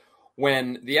say that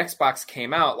when the Xbox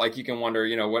came out, you can wonder,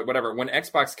 whatever, when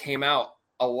Xbox came out,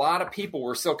 a lot of people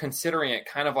were still considering it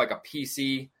kind of like a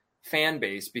PC fan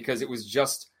base because it was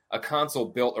just a console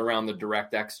built around the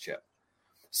DirectX chip.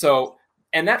 So,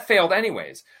 and that failed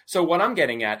anyways. So what I'm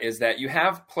getting at is that you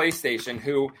have PlayStation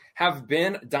who have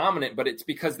been dominant, but it's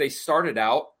because they started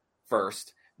out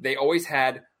first. They always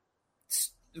had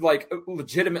like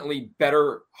legitimately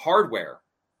better hardware.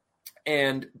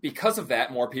 And because of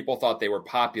that, more people thought they were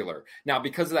popular. Now,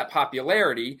 because of that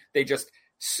popularity, it just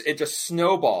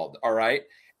snowballed. All right.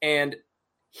 And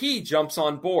he jumps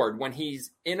on board when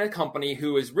he's in a company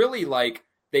who is really like,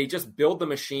 they just build the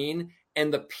machine,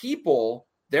 and the people,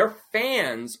 their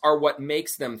fans are what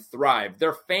makes them thrive.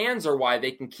 Their fans are why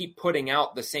they can keep putting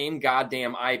out the same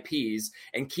goddamn IPs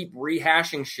and keep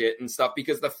rehashing shit and stuff,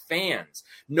 because the fans,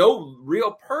 no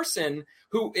real person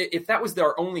who, if that was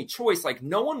their only choice, like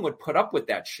no one would put up with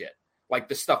that shit. Like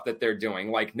the stuff that they're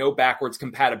doing, like no backwards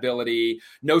compatibility,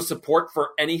 no support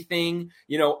for anything,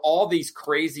 you know, all these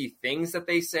crazy things that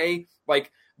they say. Like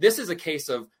this is a case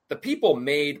of the people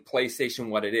made PlayStation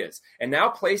what it is. And now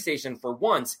PlayStation for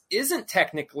once isn't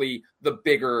technically the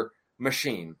bigger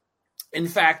machine. In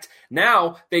fact,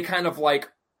 now they kind of like,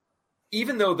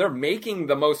 even though they're making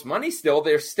the most money still,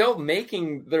 they're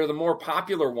the more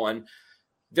popular one.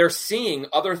 They're seeing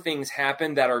other things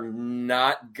happen that are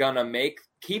not gonna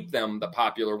keep them the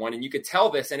popular one. And you could tell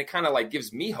this, and it kind of like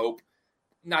gives me hope.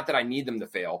 Not that I need them to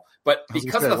fail, but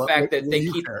because of the fact that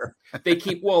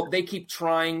they keep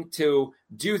trying to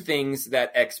do things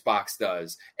that Xbox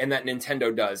does and that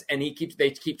Nintendo does, and they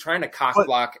keep trying to cock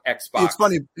block Xbox. It's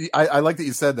funny. I like that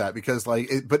you said that, because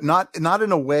but not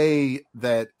in a way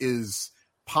that is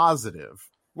positive.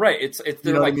 Right.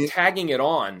 They're like tagging it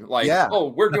on, like, oh,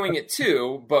 we're doing it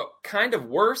too, but kind of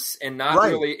worse, and not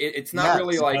really. It's not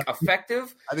really like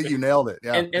effective. I think you nailed it.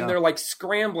 Yeah. And they're like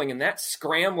scrambling, and that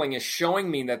scrambling is showing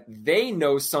me that they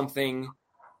know something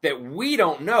that we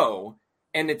don't know,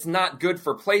 and it's not good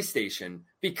for PlayStation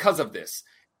because of this.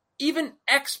 Even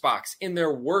Xbox, in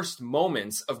their worst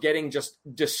moments of getting just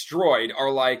destroyed,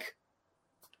 are like,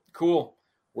 cool,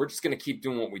 we're just going to keep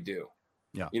doing what we do.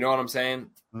 Yeah. You know what I'm saying?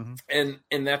 Mm-hmm.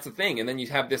 And that's the thing. And then you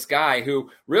have this guy who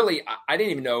really, I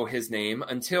didn't even know his name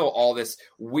until all this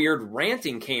weird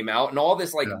ranting came out and all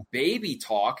this like baby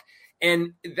talk.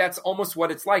 And that's almost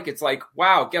what it's like. It's like,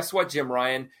 wow, guess what, Jim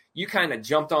Ryan? You kind of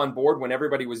jumped on board when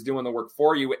everybody was doing the work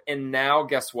for you. And now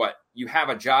guess what? You have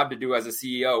a job to do as a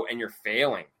CEO, and you're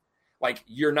failing. Like,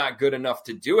 you're not good enough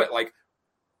to do it. Like,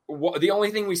 the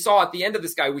only thing we saw at the end of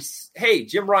this guy, hey,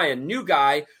 Jim Ryan, new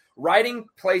guy, riding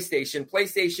PlayStation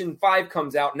 5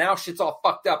 comes out, now shit's all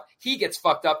fucked up. He gets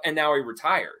fucked up, and now he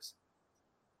retires.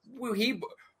 We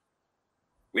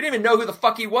didn't even know who the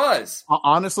fuck he was.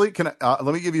 Honestly, let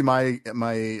me give you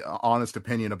my honest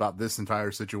opinion about this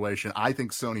entire situation. I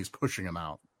think Sony's pushing him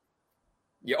out.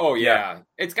 Yeah. Oh yeah.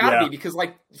 It's gotta be, because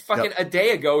like fucking a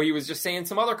day ago he was just saying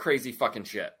some other crazy fucking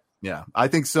shit. Yeah, I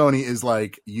think Sony is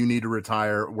like, you need to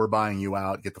retire. We're buying you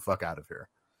out. Get the fuck out of here.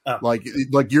 Oh. Like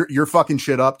you're fucking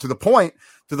shit up to the point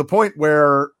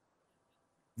where,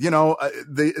 you know,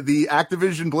 the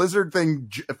Activision Blizzard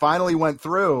thing finally went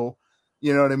through.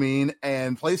 You know what I mean?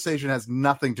 And PlayStation has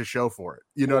nothing to show for it.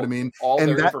 You know what I mean? All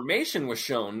their information was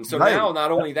shown. So now,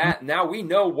 not only that, now we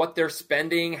know what they're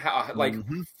spending. How, like,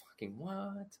 fucking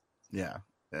what? Yeah.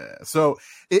 So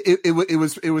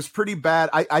it was pretty bad.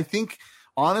 I think,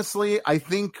 honestly,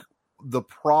 the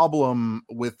problem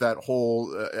with that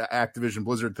whole Activision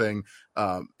Blizzard thing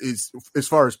is, as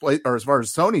far as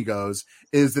Sony goes,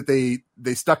 is that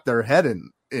they stuck their head in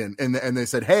and they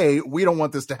said, hey, we don't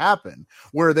want this to happen,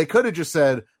 where they could have just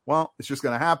said, well, it's just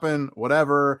going to happen,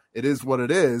 whatever, it is what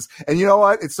it is. And you know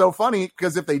what, it's so funny,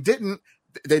 because if they didn't,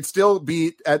 they'd still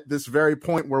be at this very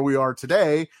point where we are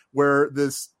today, where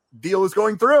this deal is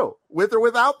going through with or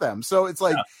without them. So it's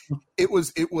like, it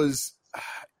was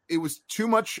too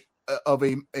much of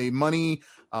a money.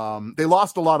 They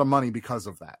lost a lot of money because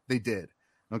of that. They did.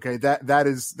 Okay. That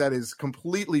is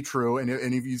completely true. And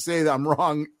if you say that I'm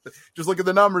wrong, just look at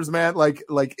the numbers, man.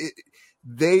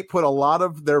 They put a lot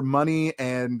of their money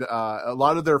and a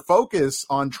lot of their focus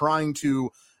on trying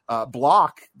to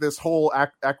block this whole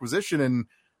acquisition, and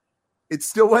it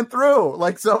still went through.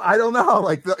 Like, so I don't know,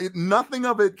 nothing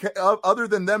of it other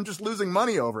than them just losing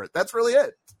money over it. That's really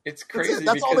it. It's crazy.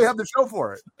 That's all they have to show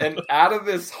for it. And out of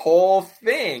this whole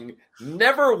thing,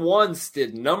 never once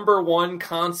did number one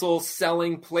console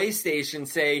selling PlayStation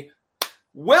say,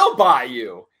 we'll buy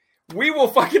you. We will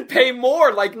fucking pay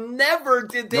more. Like, never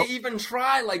did they even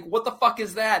try. Like, what the fuck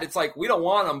is that? It's like, we don't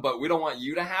want them, but we don't want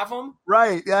you to have them.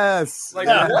 Right. Yes. Like,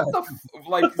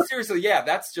 what the seriously, yeah,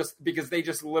 that's just because they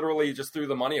just literally just threw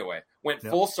the money away. Went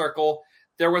full circle.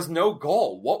 there was no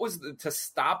goal. What was to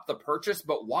stop the purchase?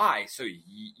 But why? So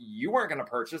you weren't going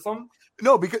to purchase them?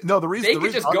 No, because the reason they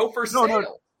could just go for sale.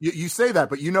 No. You say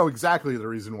that, but you know exactly the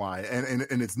reason why,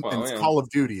 and it's Call of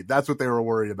Duty. That's what they were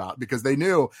worried about because they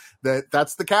knew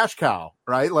that's the cash cow,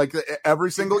 right? Like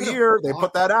every single year they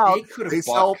put that out. They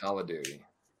sell Call of Duty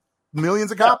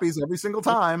millions of copies every single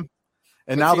time,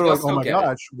 and now they're like, "Oh my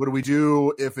gosh, what do we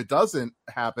do if it doesn't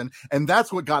happen?" And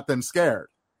that's what got them scared.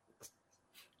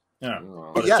 Yeah,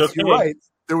 but yes, you're right.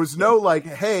 There was no like,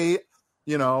 "Hey."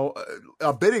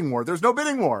 A bidding war. There's no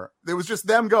bidding war. It was just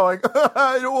them going,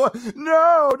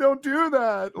 no, don't do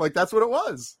that. Like, that's what it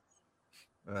was.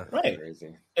 Right.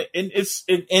 Crazy.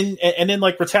 And then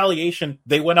like retaliation,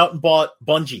 they went out and bought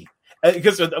Bungie.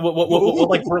 Because what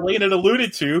like Verlaine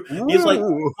alluded to is like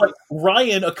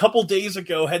Ryan a couple days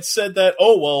ago had said that,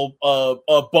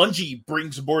 Bungie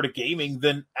brings more to gaming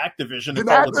than Activision.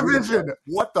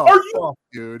 What the fuck,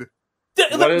 dude?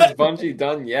 What has Bungie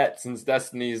done yet since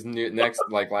Destiny's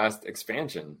last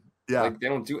expansion? Yeah, like they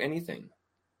don't do anything.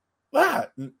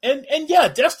 And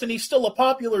Destiny's still a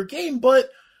popular game, but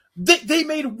they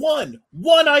made one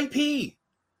IP. You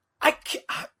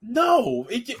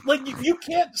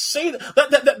can't say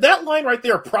that line right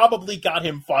there probably got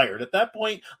him fired. At that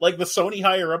point, like the Sony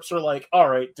higher ups are like, "All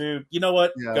right, dude, you know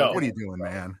what? Yeah, go." What are you doing,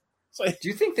 man? Do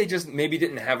you think they just maybe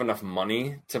didn't have enough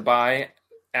money to buy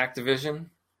Activision?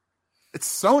 It's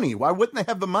Sony. Why wouldn't they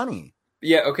have the money?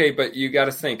 Yeah, okay, but you got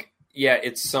to think. Yeah,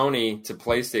 it's Sony to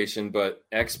PlayStation, but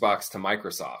Xbox to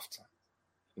Microsoft.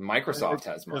 Microsoft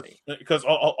has money because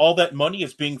all that money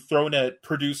is being thrown at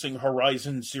producing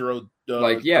Horizon Zero.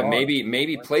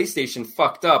 Maybe PlayStation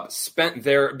fucked up, spent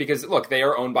because look, they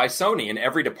are owned by Sony, and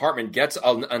every department gets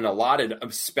an allotted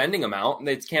spending amount.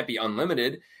 It can't be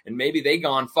unlimited, and maybe they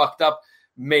fucked up,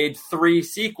 made 3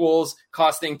 sequels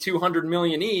costing $200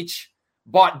 million each.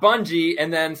 Bought Bungie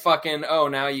and then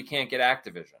now you can't get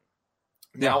Activision.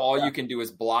 Now all you can do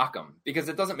is block them because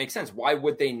it doesn't make sense. Why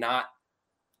would they not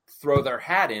throw their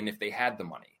hat in if they had the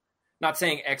money? Not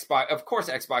saying Xbox, of course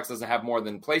Xbox doesn't have more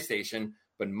than PlayStation,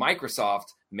 but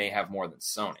Microsoft may have more than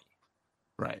Sony.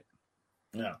 Right.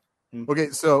 Yeah.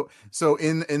 Okay, so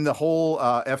in the whole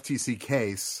FTC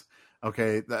case,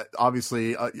 okay, that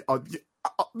obviously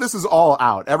this is all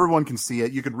out. Everyone can see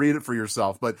it. You could read it for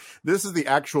yourself, but this is the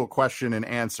actual question and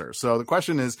answer. So the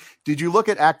question is, did you look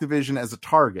at Activision as a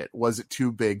target? Was it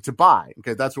too big to buy?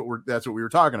 Okay. That's what we were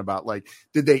talking about. Like,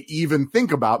 did they even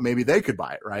think about maybe they could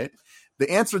buy it? Right. The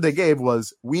answer they gave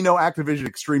was, we know Activision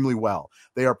extremely well.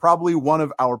 They are probably one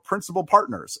of our principal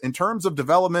partners. In terms of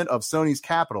development of Sony's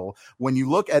capital, when you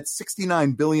look at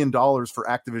 $69 billion for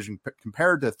Activision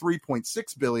compared to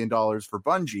 $3.6 billion for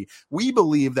Bungie, we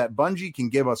believe that Bungie can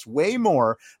give us way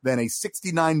more than a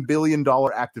 $69 billion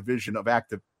acquisition of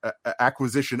Activision,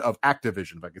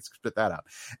 if I could spit that out.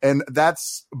 And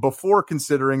that's before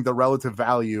considering the relative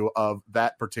value of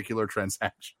that particular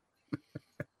transaction.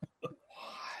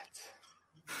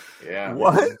 Yeah.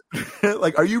 What?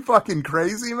 Like, are you fucking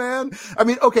crazy, man? I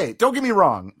mean, okay, don't get me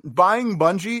wrong. Buying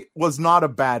Bungie was not a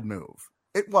bad move.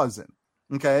 It wasn't.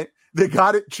 Okay? They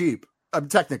got it cheap.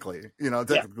 Technically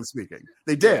speaking.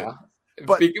 They did. Yeah.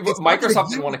 But Microsoft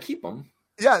didn't want to keep them.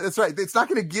 Yeah, that's right. It's not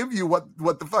going to give you what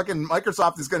the fucking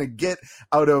Microsoft is going to get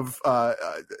out of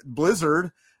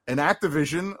Blizzard and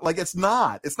Activision. Like, it's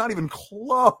not even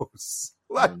close.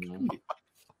 Like,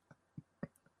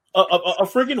 A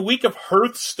friggin' week of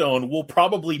Hearthstone will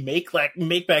probably make back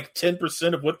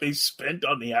 10% of what they spent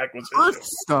on the acquisition.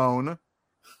 Hearthstone?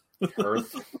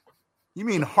 Hearth? You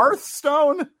mean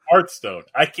Hearthstone? Hearthstone.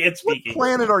 I can't speak English. What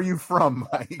planet are you from,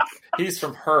 Mike? He's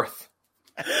from Hearth.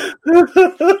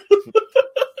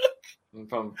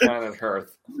 From planet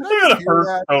Hearth. Look at a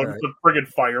Hearthstone. It's a friggin'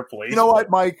 fireplace. You know what,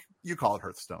 Mike? You call it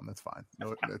Hearthstone. That's fine.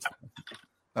 No, that's fine.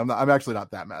 I'm actually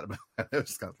not that mad about it.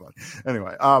 It's kind of fun.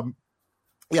 Anyway,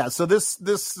 yeah, so this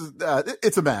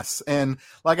it's a mess, and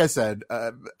like I said,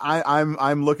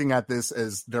 I'm looking at this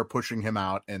as they're pushing him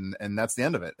out, and that's the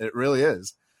end of it. It really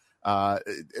is, and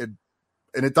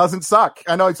it doesn't suck.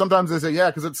 I know sometimes they say, yeah,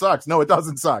 because it sucks. No, it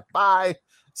doesn't suck. Bye,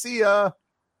 see ya.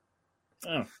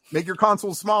 Oh. Make your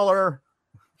console smaller.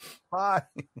 Bye.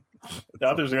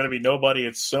 Now there's going to be nobody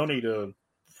at Sony to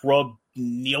rub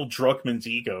Neil Druckmann's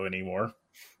ego anymore.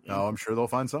 No, I'm sure they'll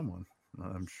find someone.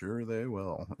 I'm sure they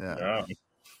will. Yeah. He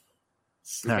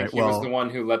was the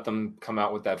one who let them come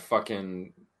out with that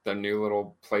the new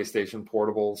little PlayStation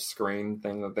portable screen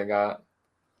thing that they got.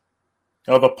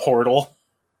 Oh, the Portal.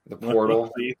 The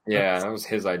Portal. Yeah, that was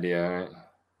his idea. Right?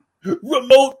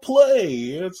 Remote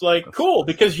play. It's like, cool,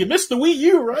 because you missed the Wii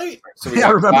U, right? So we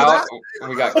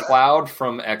got Cloud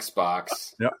from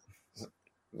Xbox. Yep.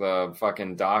 the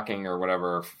fucking docking or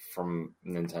whatever from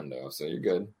Nintendo, so you're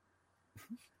good.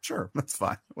 Sure, that's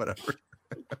fine. Whatever.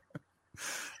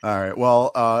 All right.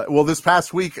 Well, this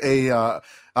past week, I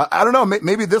don't know.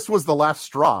 Maybe this was the last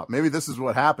straw. Maybe this is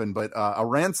what happened. But a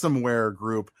ransomware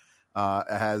group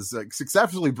has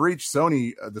successfully breached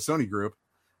the Sony group,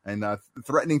 and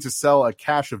threatening to sell a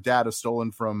cache of data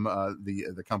stolen from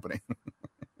the company.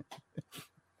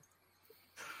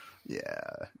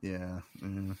 Yeah.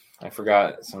 I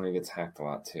forgot Sony gets hacked a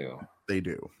lot too. They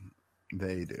do.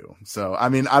 So, I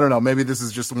mean, I don't know. Maybe this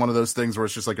is just one of those things where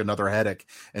it's just like another headache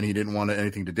and he didn't want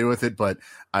anything to do with it, but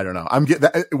I don't know.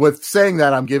 With saying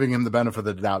that, I'm giving him the benefit of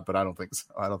the doubt, but I don't think so.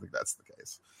 I don't think that's the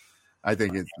case. I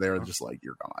think they're just like,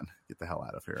 you're gone. Get the hell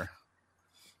out of here.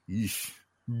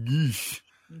 Yeesh.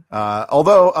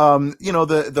 Although,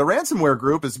 the ransomware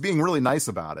group is being really nice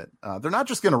about it. They're not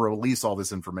just going to release all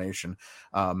this information.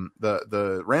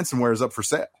 The ransomware is up for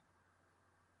sale.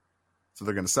 So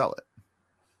they're going to sell it.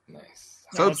 Nice.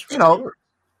 So it's,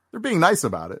 they're being nice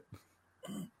about it.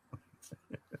 I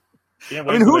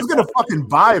mean, who's going to fucking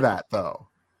buy that though?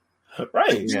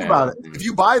 Right. Think about it. If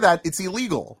you buy that, it's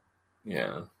illegal.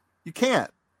 Yeah. You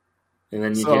can't. And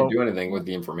then you can't do anything with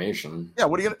the information. Yeah.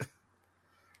 What are you going to,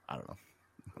 I don't know.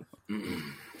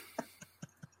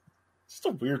 It's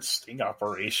a weird sting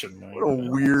operation. What a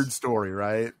weird story,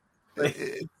 right?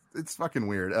 It's fucking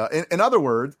weird. In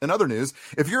other news,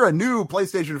 if you're a new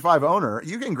PlayStation 5 owner,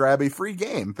 you can grab a free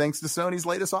game thanks to Sony's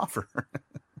latest offer.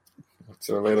 What's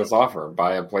their latest offer?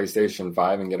 Buy a PlayStation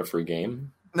 5 and get a free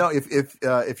game? No,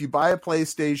 if you buy a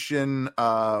PlayStation,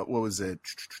 what was it?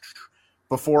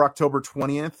 Before October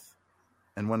 20th.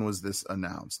 And when was this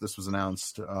announced? This was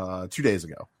announced 2 days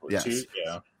ago. Yes. You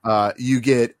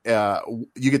get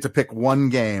to pick one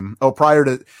game. Oh, prior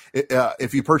to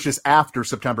if you purchase after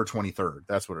September 23rd,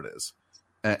 that's what it is.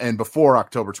 And before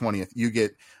October 20th, you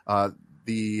get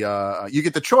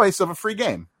the choice of a free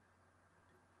game.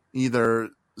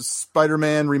 Either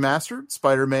Spider-Man Remastered,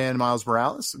 Spider-Man Miles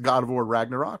Morales, God of War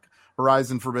Ragnarok,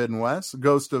 Horizon Forbidden West,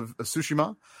 Ghost of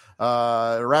Tsushima,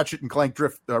 Ratchet and Clank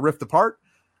Rift Apart,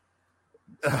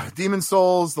 Demon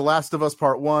Souls, The Last of Us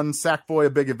Part 1, Sackboy: A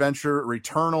Big Adventure,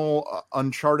 Returnal,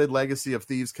 Uncharted Legacy of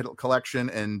Thieves Collection,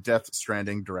 and Death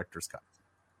Stranding Director's Cut.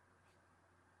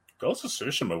 Ghost of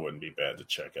Tsushima wouldn't be bad to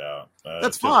check out.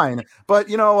 That's fine, but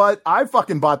you know what? I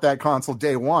fucking bought that console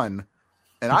day one,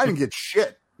 and I didn't get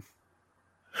shit.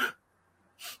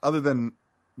 Other than,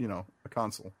 a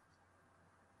console.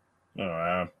 Oh,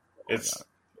 wow. I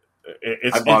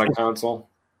bought a console.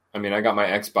 I mean, I got my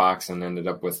Xbox and ended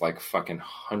up with like fucking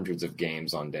hundreds of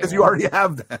games on day. Because you already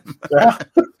have them.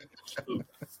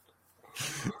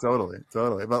 Totally. But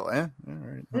all right.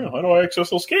 How do I access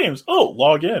those games? Oh,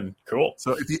 log in. Cool.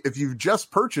 So if you've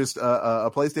just purchased a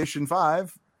PlayStation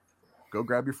 5, go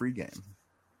grab your free game.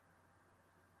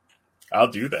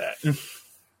 I'll do that.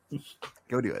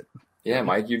 Go do it. Yeah,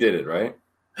 Mike, you did it, right?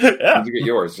 Yeah. Did you get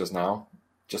yours just now?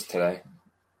 Just today?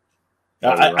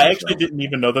 I actually didn't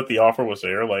even know that the offer was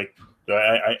there. Like,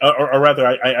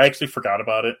 I actually forgot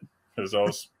about it because I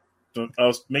was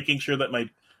making sure that my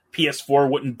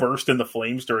PS4 wouldn't burst into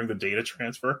flames during the data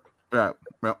transfer. Yeah.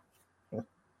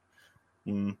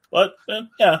 But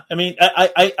yeah, I mean,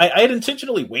 I had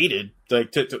intentionally waited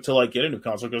like to like get a new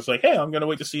console because like, hey, I'm gonna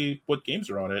wait to see what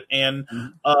games are on it, and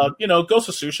Ghost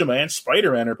of Tsushima and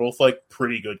Spider-Man are both like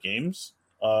pretty good games.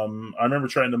 I remember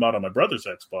trying them out on my brother's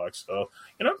Xbox, so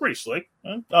pretty slick.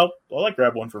 I'll like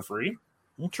grab one for free.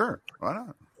 Sure, why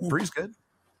not? Free's good.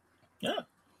 Yeah,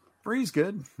 free's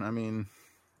good. I mean,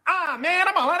 man,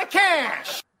 I'm all out of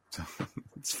cash.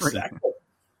 It's free. Exactly.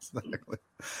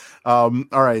 All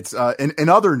right. In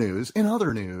other news,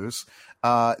 the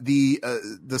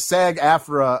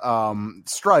SAG-AFTRA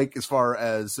strike, as far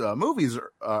as movies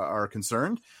are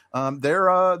concerned,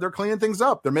 they're cleaning things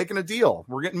up. They're making a deal.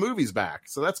 We're getting movies back,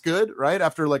 so that's good, right?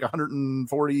 After like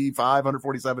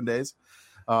 147 days,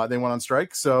 they went on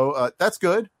strike, so that's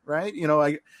good, right?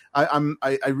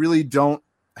 I really don't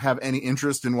have any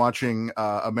interest in watching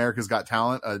America's Got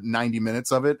Talent, 90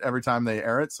 minutes of it every time they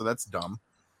air it, so that's dumb.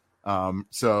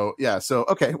 So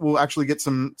okay, we'll actually get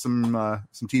some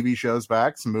TV shows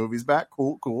back, some movies back.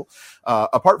 Cool.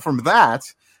 Apart from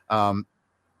that,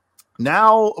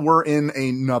 now we're in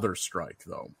another strike,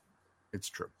 though. It's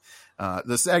true.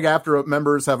 The SAG-AFTRA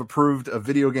members have approved a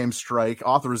video game strike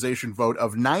authorization vote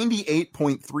of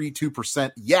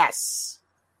 98.32% yes.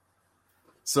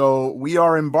 So we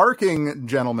are embarking,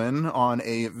 gentlemen, on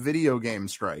a video game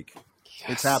strike. Yes.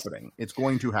 It's happening. It's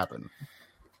going to happen.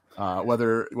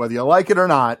 Whether you like it or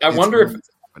not, I wonder if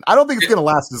I don't think it's going to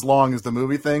last as long as the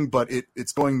movie thing, but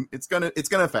it's going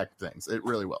to affect things. It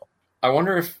really will. I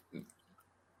wonder if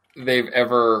they've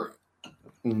ever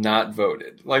not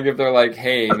voted. Like if they're like,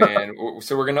 hey man,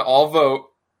 so we're gonna all vote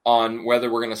on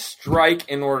whether we're gonna strike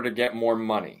in order to get more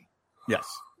money. Yes.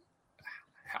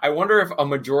 I wonder if a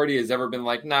majority has ever been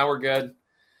like, nah, we're good.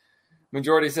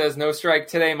 Majority says no strike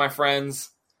today, my friends.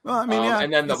 Well, I mean,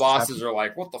 and then the bosses are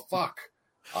like, what the fuck?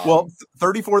 Well,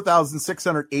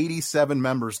 34,687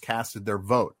 members casted their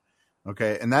vote.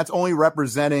 Okay. And that's only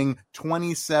representing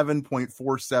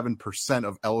 27.47%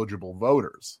 of eligible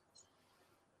voters.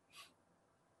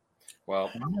 Well,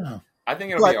 Yeah. I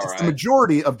think it'll be all It's right. the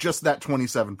majority of just that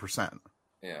 27%.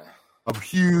 Yeah. A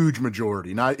huge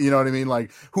majority. Not, you know what I mean?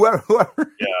 Like whoever.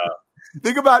 Yeah.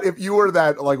 Think about if you were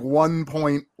that like 1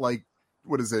 point, like,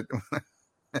 what is it?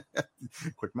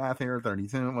 Quick math here,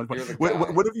 32.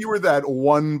 What if you were that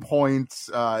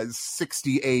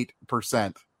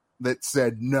 1.68% that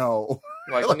said no?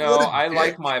 Like, Like, no, what a I dick.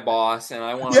 like my boss and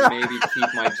I want to maybe keep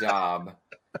my job.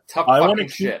 Tough I want to fucking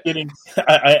keep shit. getting.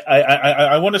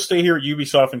 I want to stay here at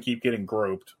Ubisoft and keep getting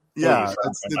groped. Yeah,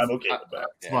 Please. I'm okay with that.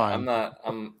 Yeah, fine.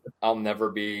 I'll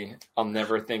never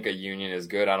think a union is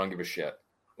good. I don't give a shit.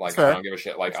 Like, Fair. I don't give a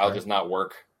shit. Like, That's I'll fair. just not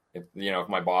work if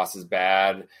my boss is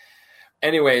bad.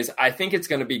 Anyways, I think it's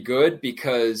going to be good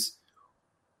because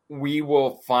we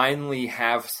will finally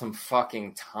have some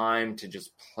fucking time to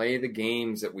just play the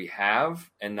games that we have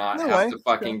and not No have way. to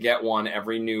fucking get one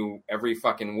every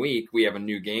fucking week. We have a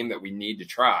new game that we need to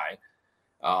try.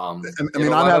 I mean,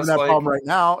 it'll I'm let having us, that like- problem right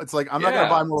now. It's like, I'm not going to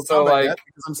buy Mortal so, Kombat like, yet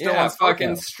because I'm still yeah, on fucking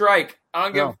StarCraft. strike. I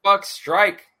don't give No. a fuck.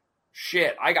 Strike.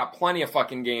 Shit, I got plenty of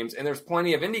fucking games, and there's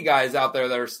plenty of indie guys out there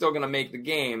that are still going to make the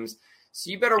games. So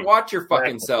you better watch your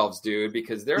fucking selves, dude,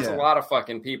 because there's a Yeah. lot of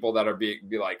fucking people that are be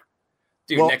like,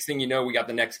 dude, Well- next thing you know, we got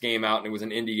the next game out, and it was an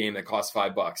indie game that cost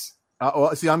 $5.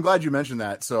 Well, see, I'm glad you mentioned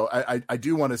that. So I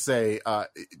do want to say,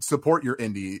 support your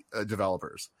indie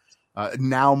developers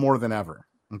now more than ever.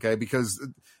 Okay. Because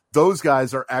those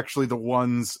guys are actually the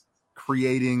ones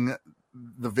creating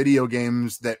the video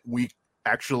games that we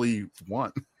actually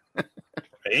want. Right?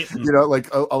 You know,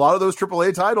 like a lot of those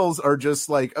AAA titles are just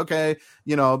like, okay,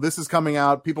 this is coming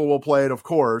out. People will play it, of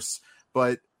course.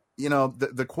 But,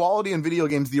 the quality in video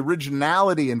games, the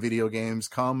originality in video games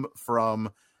come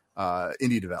from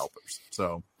indie developers.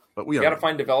 So, but we You are. got to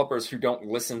find developers who don't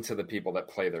listen to the people that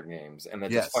play their games and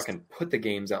then Yes. just fucking put the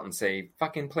games out and say,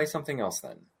 fucking play something else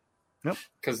then. Yep.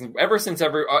 Because ever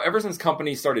since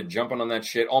companies started jumping on that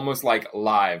shit, almost like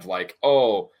live, like,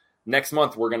 oh, next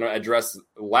month we're going to address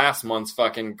last month's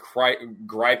fucking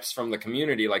gripes from the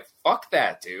community. Like, fuck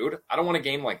that, dude. I don't want a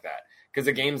game like that because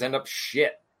the games end up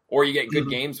shit. Or you get good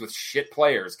games with shit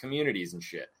players, communities and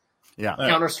shit. Yeah.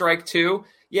 Counter-Strike 2,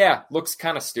 yeah, looks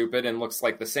kind of stupid and looks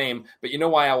like the same. But you know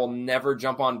why I will never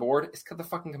jump on board? It's because the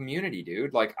fucking community,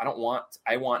 dude. Like, I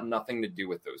want nothing to do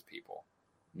with those people.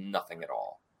 Nothing at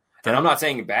all. And I'm not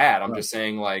saying bad. I'm just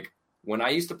saying, like, when I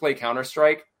used to play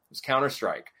Counter-Strike, it was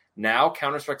Counter-Strike. Now,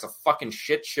 Counter-Strike's a fucking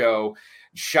shit show.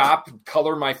 Shop,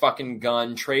 color my fucking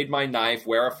gun, trade my knife,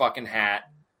 wear a fucking hat.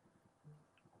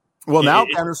 Well, now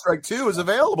Counter-Strike 2 is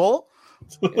available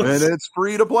and it's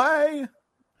free to play.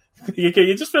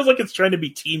 It just feels like it's trying to be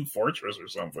Team Fortress or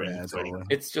something. Yeah, totally.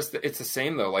 It's the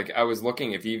same though. Like, I was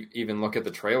looking, if you even look at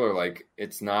the trailer, like,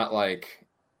 it's not like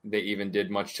they even did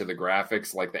much to the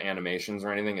graphics, like the animations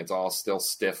or anything. It's all still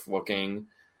stiff looking.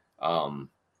 No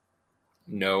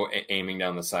aiming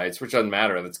down the sights, which doesn't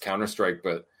matter. That's Counter-Strike,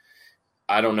 but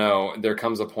I don't know. There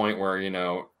comes a point where, I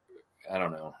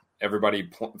don't know. Everybody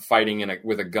fighting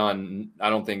with a gun. I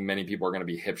don't think many people are going to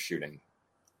be hip shooting.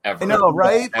 Ever. I know,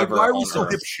 right? Like, Ever why are we on still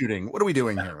Earth. hip shooting? What are we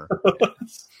doing here?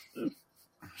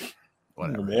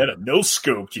 Whatever. Man, I no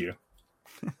scoped you.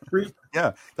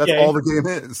 Yeah, that's Yeah. all the game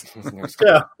is.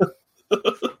 Yeah.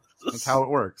 That's how it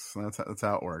works. That's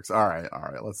how it works. All right.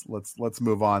 Let's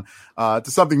move on to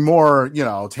something more,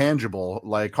 tangible,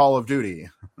 like Call of Duty.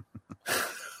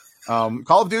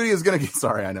 Call of Duty is going to get.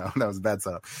 Sorry, I know that was a bad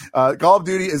setup. Call of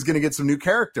Duty is going to get some new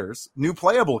characters, new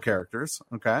playable characters.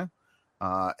 Okay,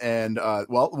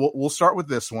 we'll start with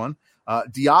this one.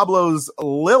 Diablo's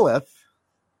Lilith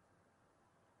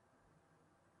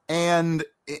and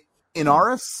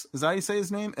Inaris. Is that how you say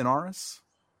his name? Inaris.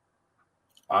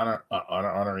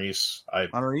 Honoris.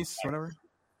 Honoris, whatever.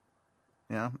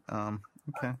 Yeah.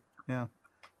 Okay. Yeah.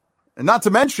 And not to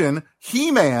mention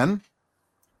He-Man,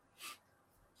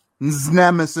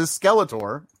 nemesis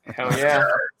Skeletor. Hell yeah.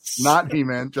 Not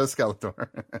He-Man, just Skeletor.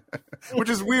 Which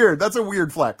is weird. That's a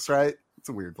weird flex, right? It's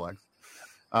a weird flex.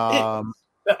 I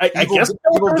guess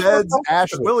Evil Dead's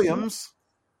Ash Williams.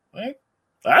 Right?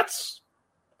 That's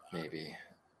Maybe.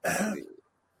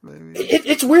 Maybe.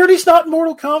 it's weird. He's not in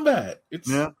Mortal Kombat. It's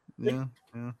Yeah.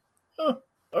 Oh,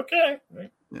 okay.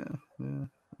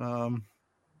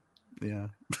 Yeah.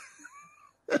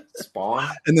 Spawn.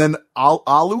 And then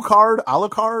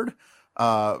Alucard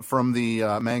from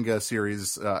the manga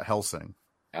series Hellsing,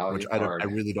 which I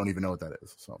really don't even know what that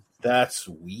is. So that's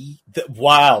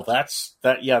wow.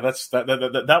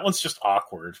 That one's just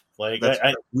awkward. Like that's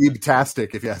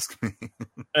weebtastic, if you ask me.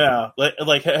 Yeah,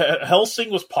 like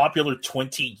Hellsing was popular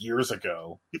 20 years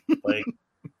ago. Like,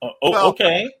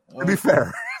 okay. To be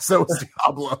fair, so was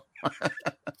Diablo.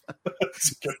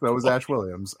 So was Ash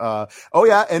Williams.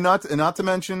 And not to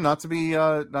mention, not to be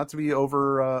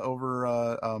over I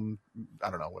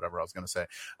don't know, whatever I was going to say.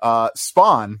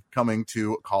 Spawn coming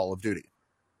to Call of Duty.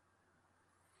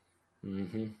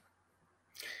 Mm-hmm.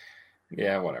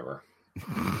 Yeah, whatever.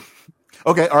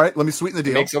 Okay, all right. Let me sweeten the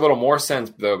deal. It makes a little more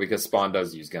sense though because Spawn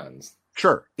does use guns.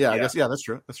 Sure. Yeah, I guess. Yeah, that's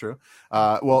true. That's true.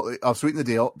 Well, I'll sweeten the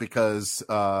deal because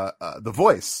the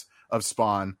voice of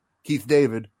Spawn, Keith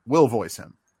David, will voice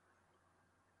him.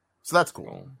 So that's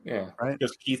cool. Yeah. Right.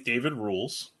 Because Keith David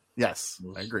rules. Yes,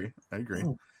 I agree.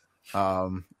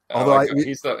 Although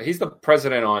he's the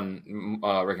president on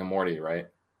Rick and Morty, right?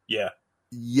 Yeah.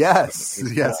 Yes.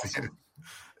 He's yes. awesome.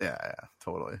 Yeah.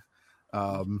 Totally.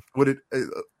 What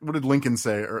did Lincoln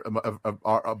say? Or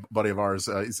a buddy of ours,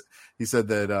 he said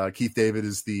that Keith David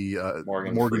is the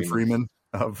Morgan Freeman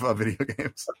of video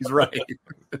games. He's right.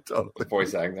 Totally.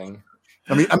 Voice acting.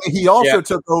 I mean, he also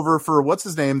took over for what's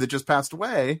his name that just passed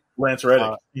away, Lance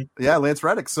Reddick. Lance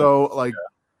Reddick. So like,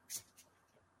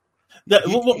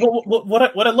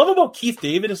 what I love about Keith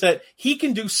David is that he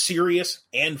can do serious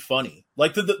and funny.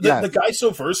 Like the guy's so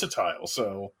versatile.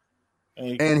 So,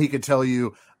 and he could tell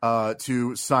you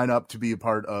to sign up to be a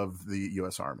part of the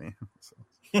U.S. Army. So.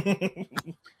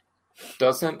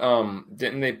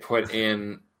 Didn't they put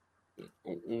in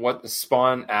what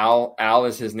Spawn Al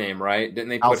is his name, right? Didn't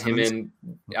they put him in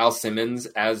Al Simmons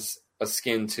as a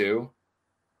skin too?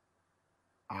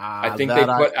 I think they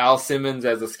put Al Simmons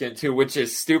as a skin too, which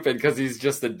is stupid because he's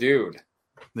just a dude.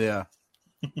 Yeah.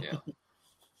 Yeah.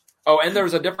 Oh, and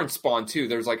there's a different Spawn too.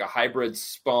 There's like a hybrid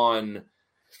Spawn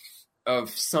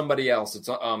of somebody else. It's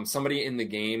somebody in the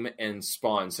game and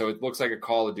Spawn. So it looks like a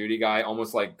Call of Duty guy,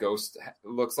 almost like Ghost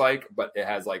looks like, but it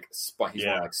has like he's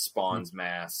wearing like Spawn's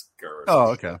mask.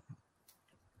 Okay.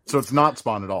 So it's not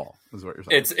Spawn at all, is what you're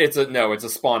saying. It's a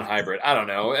Spawn hybrid. I don't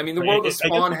know. I mean, the world of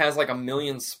Spawn has like 1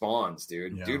 million spawns,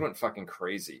 dude. Yeah. Dude went fucking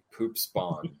crazy. Poop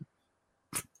Spawn.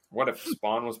 What if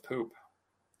Spawn was poop?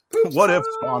 What if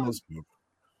Spawn was poop?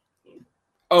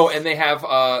 Oh, and they have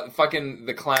fucking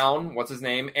the clown. What's his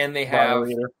name? And they have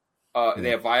they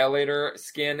have Violator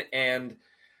skin and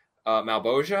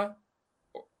Malboja.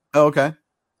 Oh, okay.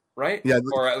 Right? Yeah,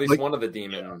 or at least one of the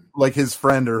demon, like his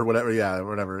friend or whatever. Yeah,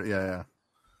 whatever. Yeah.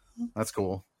 That's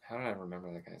cool. How did I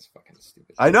remember that guy's fucking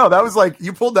stupid? I know that was like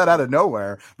you pulled that out of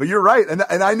nowhere, but you're right, and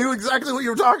I knew exactly what you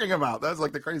were talking about. That's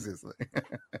like the craziest thing.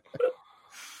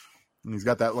 And he's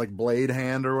got that like blade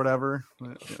hand or whatever.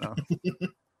 You know.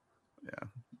 Yeah.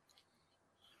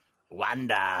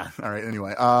 Wanda. All right.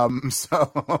 Anyway, okay.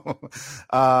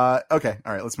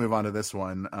 All right. Let's move on to this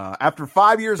one. After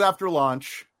 5 years after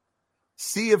launch,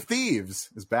 Sea of Thieves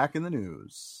is back in the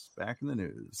news.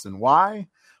 And why?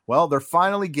 Well, they're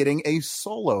finally getting a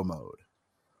solo mode.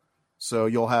 So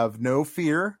you'll have no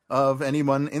fear of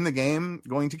anyone in the game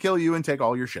going to kill you and take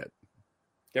all your shit.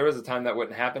 There was a time that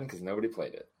wouldn't happen because nobody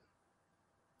played it.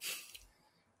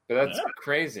 But that's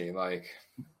crazy. Like,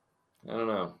 I don't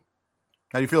know.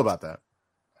 How do you feel about that?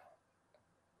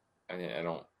 I mean, I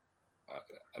don't.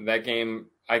 That game,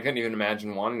 I couldn't even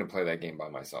imagine wanting to play that game by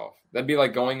myself. That'd be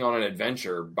like going on an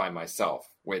adventure by myself,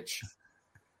 which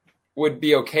would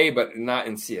be okay, but not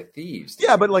in Sea of Thieves.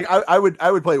 Yeah, but like I would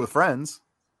play it with friends.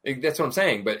 That's what I'm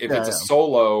saying. But if it's a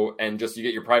solo and just you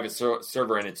get your private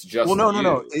server and it's just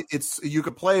no. It's you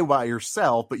could play by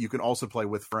yourself, but you can also play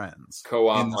with friends.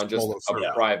 Co-op on just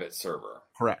a private server.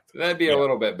 Correct. That'd be a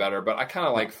little bit better. But I kind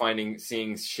of like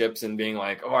seeing ships and being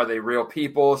like, oh, are they real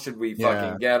people? Should we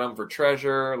fucking get them for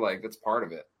treasure? Like that's part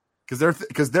of it.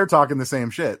 Because they're talking the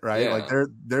same shit, right? Yeah. Like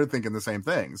they're thinking the same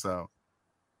thing. So.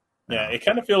 Yeah, it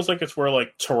kind of feels like it's where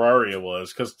like Terraria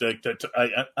was, because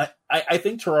I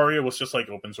think Terraria was just like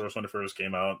open source when it first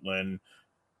came out, when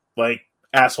like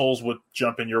assholes would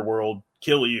jump in your world,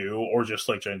 kill you, or just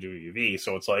like try and do UV.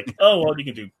 So it's like, oh well, you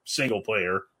can do single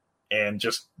player and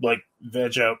just like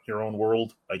veg out your own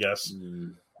world, I guess.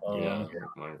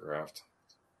 Minecraft.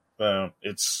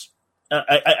 It's.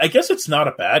 I guess it's not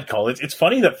a bad call. It's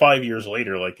funny that 5 years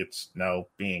later, like it's now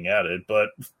being added, but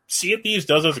Sea of Thieves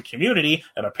does as a community,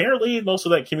 and apparently most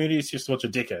of that community is just a bunch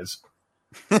of dickheads.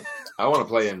 I want to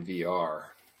play in VR.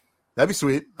 That'd be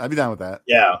sweet. I'd be down with that.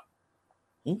 Yeah.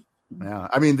 Yeah,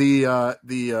 I mean the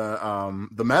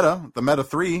Meta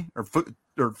 3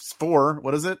 or 4.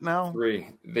 What is it now? 3.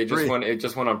 They just 3. went. It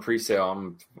just went on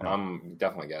pre-sale. I'm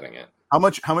definitely getting it. How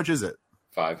much is it?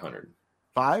 500.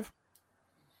 5?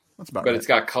 That's about. But right. It's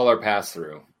got color pass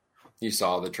through. You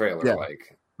saw the trailer. Yeah.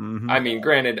 Like, Mm-hmm. I mean,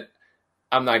 granted,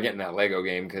 I'm not getting that Lego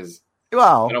game because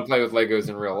Well, I don't play with Legos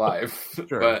in real life.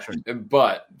 Sure.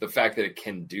 But the fact that it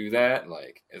can do that,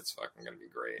 like, it's fucking gonna be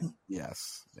great.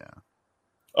 yes, yeah.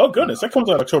 Oh goodness, that comes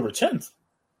out October 10th.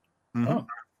 Mhm. Oh,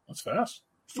 that's fast.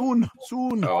 Soon.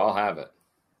 Oh, I'll have it.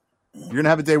 You're gonna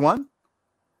have it day one.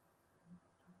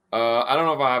 I don't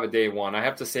know if I have a day one. I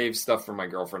have to save stuff for my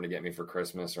girlfriend to get me for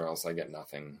Christmas, or else I get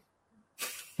nothing.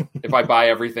 If I buy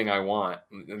everything I want,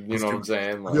 you know what I'm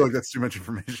saying? I feel like that's too much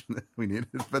information that we needed,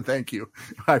 but thank you.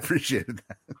 I appreciated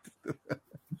that.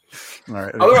 All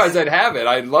right. Otherwise, I'd have it.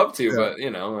 I'd love to, Yeah. but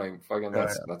you know, like fucking,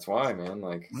 that's why, man.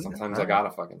 Like sometimes I gotta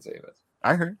fucking save it.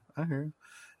 I heard.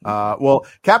 Well,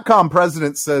 Capcom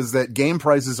president says that game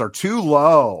prices are too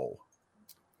low.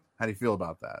 How do you feel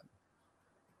about that?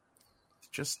 It's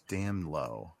just damn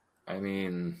low. I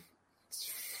mean,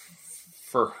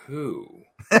 for who?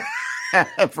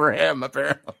 For him,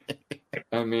 apparently.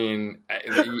 I mean,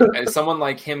 someone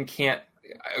like him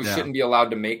shouldn't be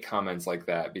allowed to make comments like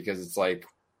that, because it's like,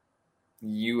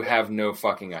 you have no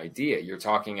fucking idea. You're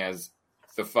talking as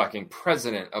the fucking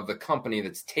president of the company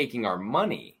that's taking our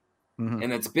money, Mm-hmm.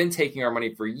 and that's been taking our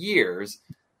money for years.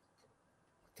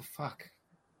 What the fuck?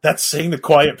 That's saying the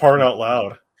quiet part out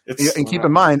loud. Yeah, and keep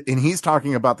in mind, and he's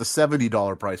talking about the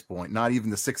 $70 price point, not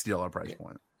even the $60 price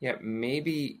point. Yeah,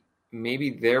 maybe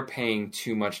they're paying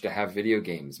too much to have video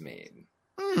games made.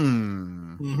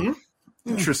 Mm-hmm.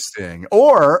 Interesting.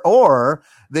 Or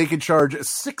they could charge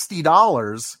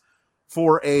 $60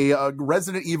 for a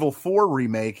Resident Evil 4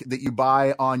 remake that you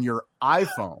buy on your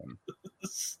iPhone.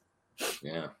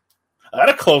 Yeah. I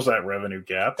gotta close that revenue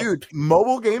gap. Dude,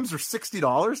 mobile games are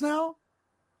 $60 now?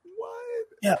 What?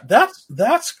 Yeah,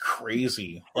 that's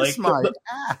crazy. Kiss my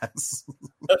ass.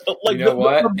 Like, you know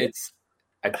what? It's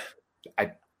I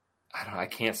don't know, I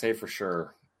can't say for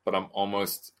sure, but I'm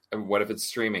almost. What if it's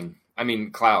streaming? I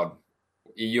mean, cloud.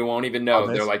 You won't even know.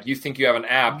 They're like, you think you have an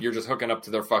app? You're just hooking up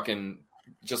to their fucking,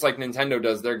 just like Nintendo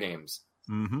does their games,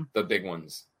 the big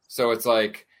ones. So it's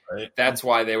like, that's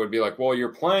why they would be like, well, you're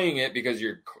playing it because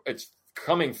it's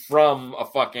coming from a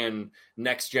fucking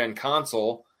next gen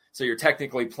console. So you're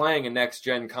technically playing a next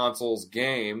gen console's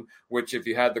game, which if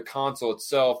you had the console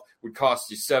itself would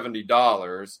cost you $70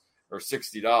 or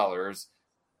 $60.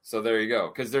 So there you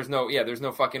go. Because there's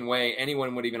no fucking way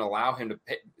anyone would even allow him to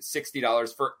pay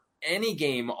 $60 for any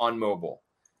game on mobile.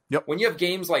 Yep. When you have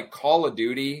games like Call of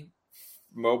Duty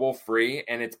mobile free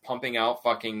and it's pumping out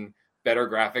fucking better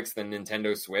graphics than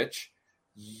Nintendo Switch,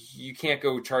 you can't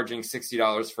go charging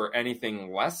 $60 for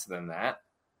anything less than that.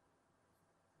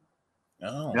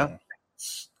 Oh. Yeah.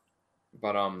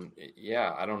 But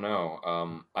yeah, I don't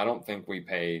know. I don't think we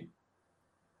pay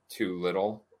too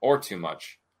little or too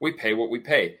much. We pay what we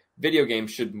pay. Video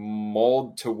games should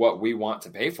mold to what we want to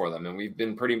pay for them, and we've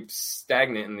been pretty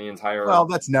stagnant in the entire. Well,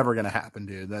 that's never going to happen,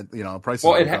 dude. That prices.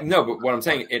 Well, no, but what I'm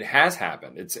saying, it has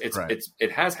happened.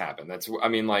 It has happened. That's, I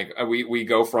mean, like we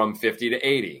go from 50 to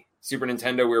 80. Super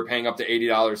Nintendo, we were paying up to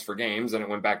 $80 for games, and it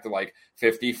went back to like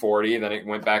 50, 40, then it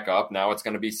went back up. Now it's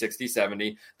going to be 60,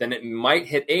 70. Then it might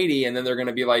hit 80, and then they're going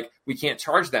to be like, we can't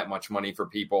charge that much money for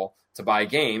people to buy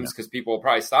games because people will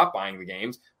probably stop buying the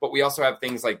games. But we also have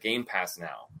things like Game Pass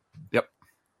now. Yep.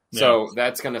 So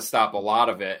that's going to stop a lot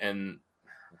of it. And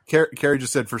Carrie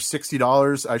just said for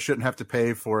 $60, I shouldn't have to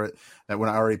pay for it when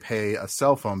I already pay a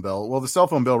cell phone bill. Well, the cell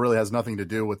phone bill really has nothing to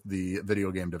do with the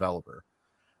video game developer.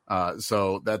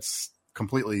 So that's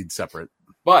completely separate.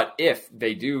 But if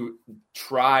they do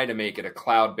try to make it a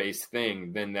cloud-based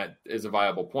thing, then that is a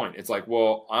viable point. It's like,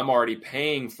 well, I'm already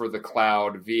paying for the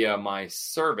cloud via my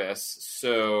service,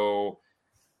 so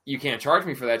you can't charge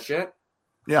me for that shit.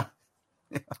 Yeah.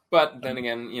 But then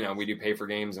again, we do pay for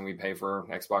games and we pay for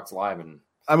Xbox Live. And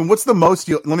I mean, what's the most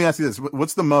let me ask you this.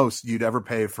 What's the most you'd ever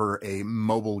pay for a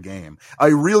mobile game?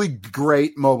 A really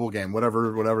great mobile game,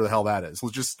 whatever the hell that is.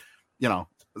 Let's just,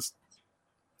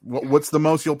 what's the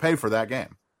most you'll pay for that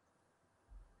game?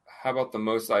 How about the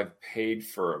most I've paid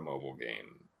for a mobile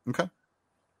game? Okay.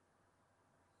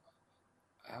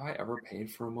 Have I ever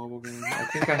paid for a mobile game? I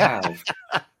think I have.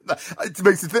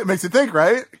 It makes you think,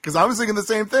 right? Because I was thinking the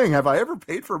same thing. Have I ever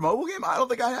paid for a mobile game? I don't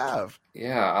think I have.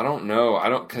 Yeah, I don't know.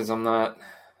 Because I'm not.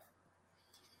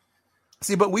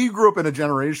 See, but we grew up in a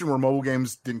generation where mobile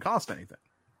games didn't cost anything.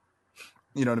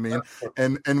 You know what I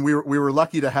mean? And we were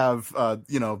lucky to have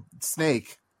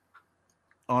Snake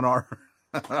on our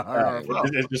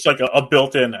It's just like a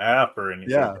built-in app or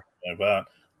anything like that.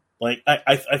 Like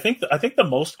I think the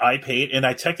most I paid, and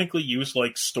I technically used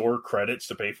like store credits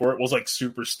to pay for it, was like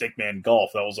Super Stickman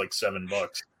Golf. That was like $7.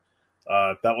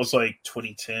 That was like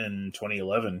 2010,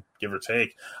 2011, give or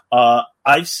take.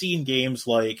 I've seen games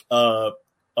like The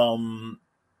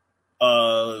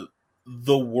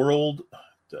World.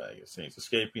 I guess names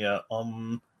escape me.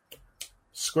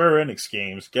 Square Enix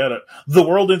games, get it. The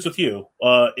World Ends With You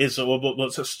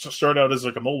let's start out as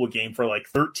like a mobile game for like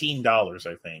 $13,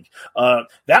 I think.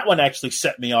 That one actually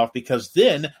set me off because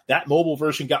then that mobile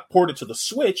version got ported to the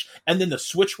Switch, and then the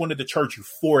Switch wanted to charge you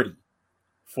 $40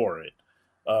 for it.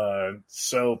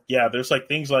 So yeah, there's like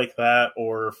things like that,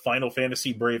 or Final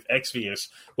Fantasy Brave Exvius,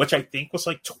 which I think was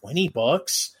like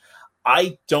 $20.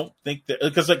 I don't think that,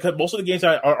 because like most of the games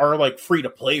are like free to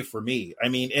play for me. I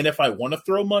mean, and if I want to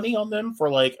throw money on them for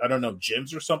like, I don't know,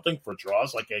 gyms or something for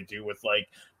draws, like I do with like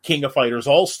King of Fighters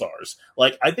All Stars,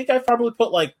 like I think I've probably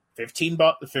put like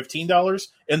 $15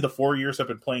 in the 4 years I've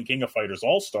been playing King of Fighters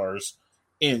All Stars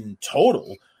in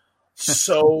total.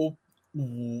 So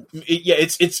yeah,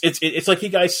 it's like you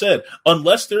guys said,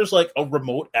 unless there's like a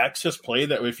remote access play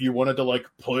that if you wanted to like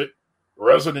put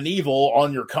Resident Evil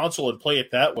on your console and play it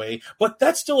that way, but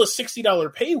that's still a $60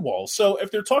 paywall. So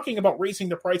if they're talking about raising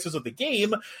the prices of the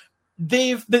game,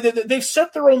 they've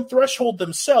set their own threshold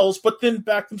themselves, but then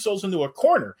back themselves into a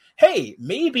corner. Hey,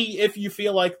 maybe if you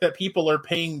feel like that people are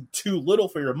paying too little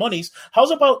for your monies,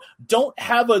 how's about don't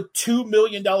have a $2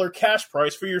 million cash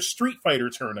prize for your Street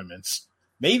Fighter tournaments?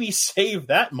 Maybe save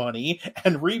that money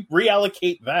and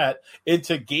reallocate that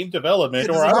into game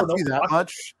development. Or I don't know that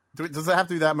much. Does it have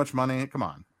to be that much money? Come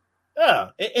on.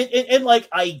 Yeah, and like,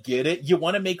 I get it. You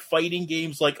want to make fighting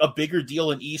games like a bigger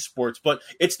deal in esports, but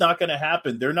it's not going to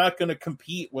happen. They're not going to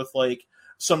compete with like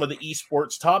some of the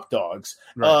esports top dogs.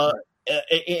 Right.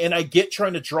 And I get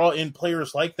trying to draw in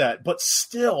players like that, but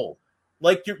still,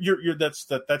 like you're that's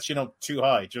too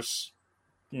high. Just,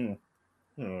 I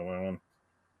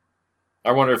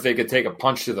wonder if they could take a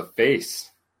punch to the face.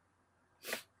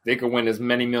 They could win as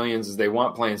many millions as they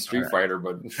want playing Street Fighter,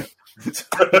 but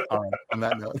on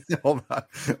that note, hold on.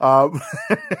 All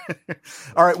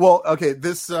right. Well, okay.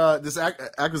 This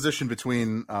acquisition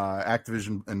between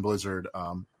Activision and Blizzard.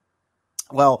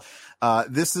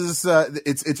 This is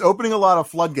it's opening a lot of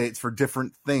floodgates for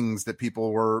different things that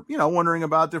people were wondering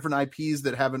about, different IPs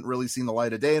that haven't really seen the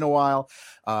light of day in a while.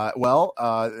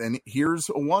 And here's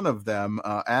one of them.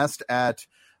 Asked at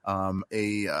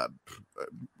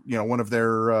one of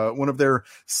their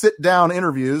sit down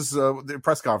interviews, their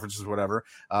press conferences, whatever,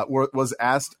 was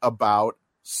asked about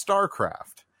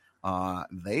StarCraft.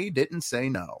 They didn't say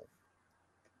no.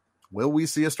 Will we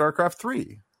see a StarCraft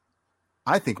 3?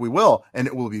 I think we will, and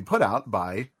it will be put out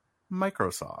by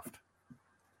Microsoft.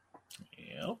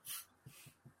 Yep.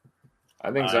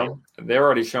 I think so. They're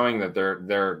already showing that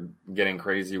they're getting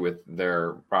crazy with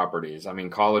their properties. I mean,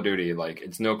 Call of Duty, like,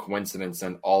 it's no coincidence,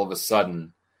 and all of a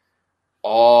sudden,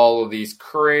 all of these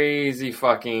crazy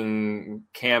fucking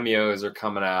cameos are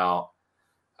coming out.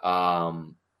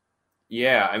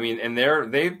 Yeah, I mean, and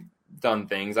they've done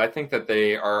things. I think that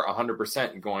they are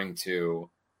 100% going to,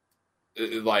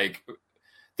 like,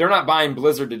 they're not buying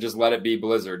Blizzard to just let it be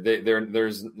Blizzard.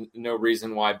 There's no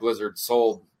reason why Blizzard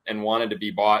sold and wanted to be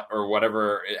bought or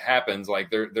whatever it happens. Like,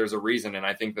 there's a reason, and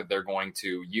I think that they're going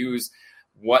to use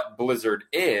what Blizzard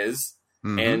is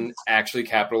and actually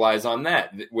capitalize on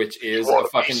that, which is a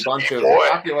fucking bunch of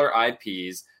popular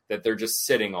IPs that they're just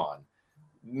sitting on.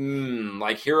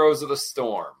 Like Heroes of the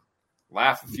Storm.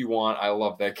 Laugh if you want. I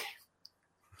love that game.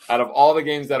 Out of all the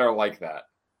games that are like that.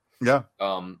 Yeah.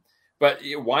 But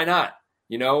why not?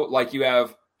 Like you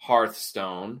have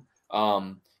Hearthstone,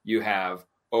 you have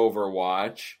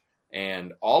Overwatch,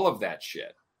 and all of that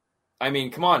shit. I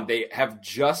mean, come on. They have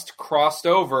just crossed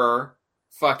over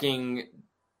fucking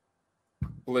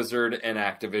Blizzard and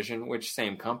Activision, which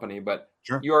same company, but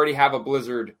you already have a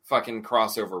Blizzard fucking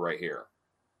crossover right here.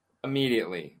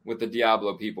 Immediately with the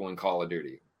Diablo people in Call of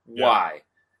Duty. Yeah. Why?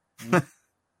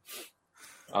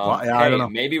 I don't know.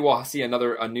 Maybe we'll see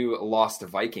a new Lost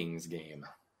Vikings game.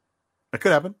 It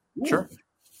could happen. Ooh. Sure.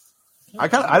 I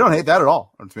don't hate that at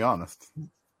all, to be honest.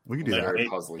 We could do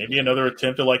that. Maybe another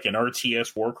attempt at like an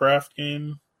RTS Warcraft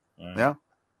game. Yeah.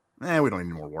 We don't need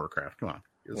any more Warcraft. Come on.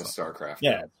 StarCraft.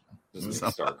 Yeah. Just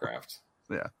StarCraft.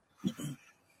 Yeah.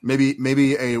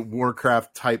 Maybe a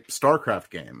Warcraft type StarCraft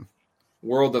game.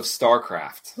 World of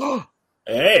StarCraft.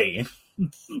 Hey.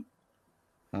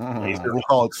 We'll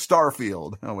call it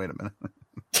Starfield. Oh, wait a minute.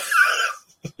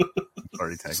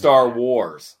 Star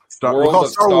Wars. World of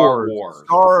Star Wars.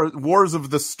 Wars of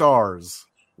the Stars.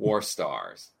 War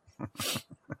Stars.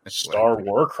 Star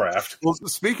Warcraft. Well,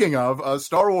 speaking of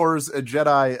Star Wars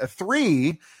Jedi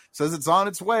 3 says it's on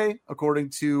its way, according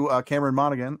to Cameron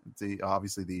Monaghan,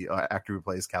 obviously the actor who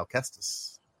plays Cal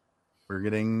Kestis. We're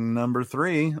getting number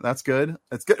 3. That's good.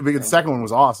 It's good because the second one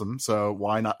was awesome. So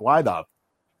why not? Why the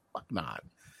fuck not?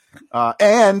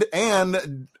 And I'm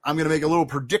going to make a little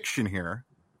prediction here,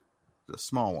 a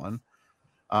small one.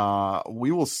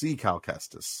 We will see Cal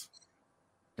Kestis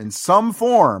in some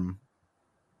form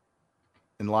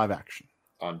in live action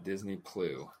on Disney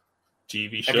Plus.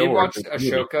 TV show. Have you watched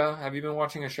Ashoka? Have you been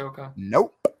watching Ashoka?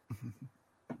 Nope.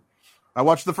 I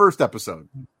watched the first episode.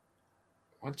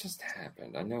 What just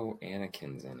happened? I know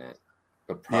Anakin's in it,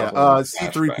 but probably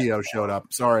C-3PO showed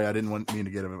up. Sorry, I didn't mean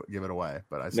to give it away,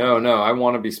 but I no, I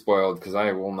want to be spoiled because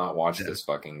I will not watch this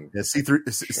fucking. Yeah,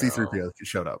 C-3PO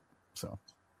showed up. So,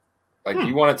 like,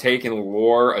 you want to take and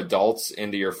lure adults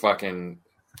into your fucking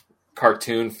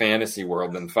cartoon fantasy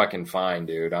world? Then fucking fine,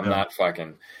 dude. I'm not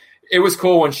fucking. It was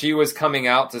cool when she was coming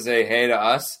out to say hey to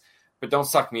us, but don't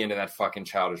suck me into that fucking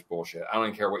childish bullshit. I don't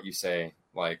even care what you say.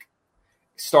 Like,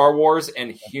 Star Wars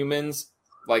and humans,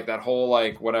 like that whole,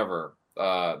 like, whatever,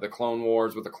 the Clone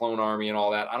Wars with the clone army and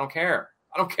all that. I don't care.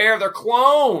 They're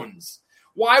clones.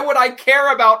 Why would I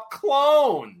care about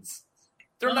clones?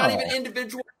 They're not even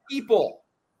individual people.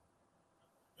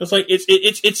 It's like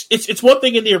it's one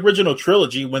thing in the original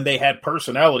trilogy when they had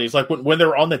personalities, like when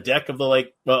they're on the deck of the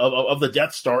of the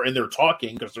Death Star and they're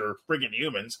talking because they're friggin'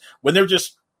 humans. When they're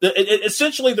just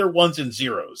essentially they're ones and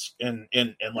zeros in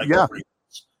like yeah.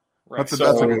 Right. That's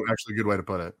actually a good way to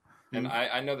put it. And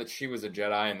I know that she was a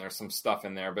Jedi and there's some stuff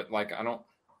in there, but like I don't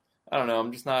know.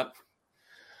 I'm just not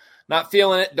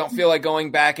feeling it. Don't feel like going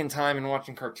back in time and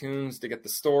watching cartoons to get the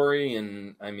story.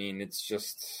 And I mean, it's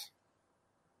just.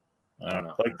 I don't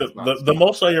know. Like the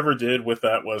most I ever did with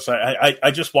that was I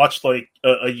just watched like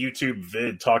a YouTube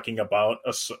vid talking about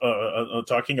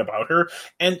her,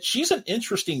 and she's an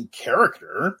interesting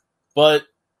character, but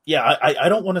yeah, I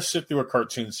don't want to sit through a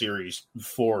cartoon series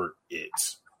for it.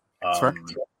 But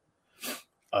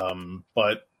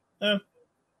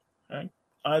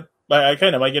I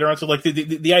kind of might get around to like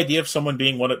the idea of someone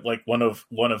being one of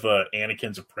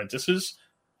Anakin's apprentices,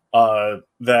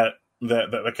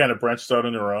 that kind of branches out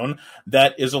on their own.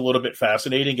 That is a little bit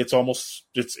fascinating. It's almost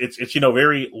it's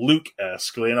very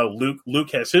Luke-esque.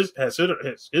 Luke has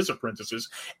his apprentices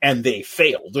and they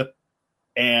failed,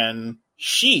 and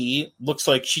she looks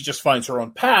like she just finds her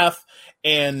own path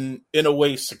and in a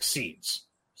way succeeds.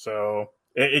 So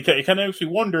it kind of makes me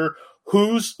wonder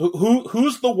who's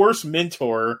the worst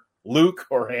mentor, Luke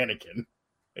or Anakin?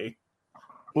 Hey.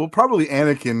 Well, probably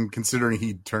Anakin, considering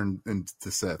he turned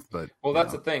into Sith. But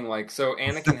that's the thing. Like, so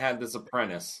Anakin had this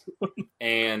apprentice,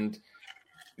 and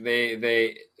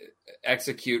they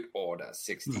execute Order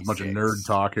 66. A bunch of nerd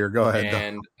talk here. Go ahead.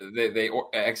 And they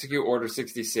execute Order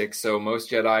 66. So most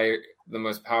Jedi, the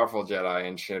most powerful Jedi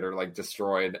and shit, are like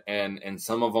destroyed, and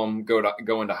some of them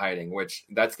go into hiding. Which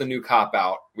that's the new cop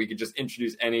out. We could just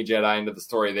introduce any Jedi into the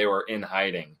story. They were in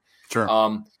hiding.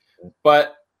 Sure.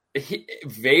 But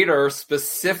Vader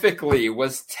specifically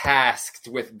was tasked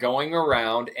with going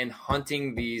around and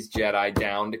hunting these Jedi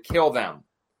down to kill them.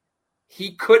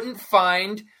 He couldn't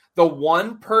find the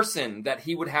one person that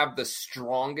he would have the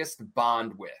strongest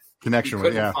bond with. Connection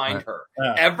with. He couldn't find right. her.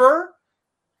 Yeah.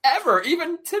 Ever,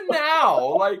 even to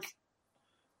now. Like,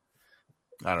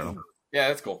 I don't know. Yeah,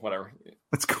 that's cool. Whatever.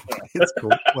 That's cool. It's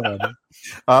cool. Whatever.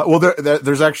 Well,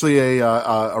 there's actually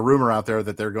a rumor out there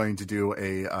that they're going to do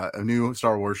a new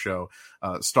Star Wars show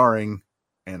starring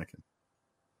Anakin.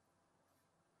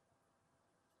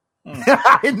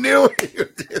 I knew you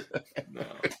did.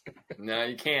 No,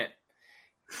 you can't.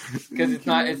 Because it's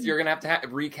not. You're gonna have to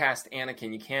recast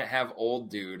Anakin. You can't have old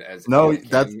dude as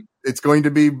Anakin. It's going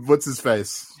to be what's his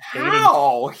face.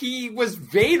 How? He was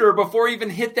Vader before he even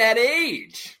hit that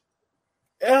age.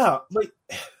 Yeah, like,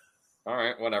 all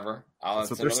right, whatever. That's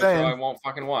it's what they're another saying. show I won't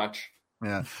fucking watch.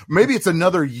 Yeah, maybe it's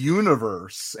another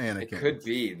universe. Anakin. It could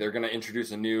be. They're gonna introduce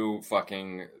a new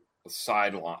fucking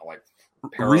sideline, like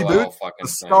parallel reboot. Fucking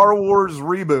Star Wars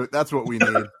reboot. That's what we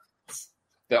need.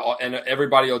 And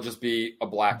everybody will just be a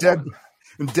black one.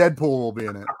 And Deadpool will be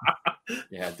in it.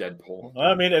 Yeah, Deadpool.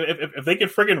 I mean, if they could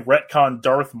friggin' retcon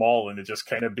Darth Maul into just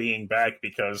kind of being back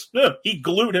because he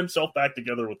glued himself back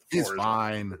together with the Force. He's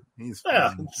fine. He's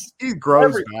Yeah. fine. He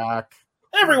grows back.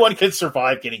 Everyone can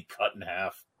survive getting cut in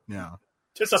half. Yeah.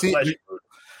 Just a flesh food.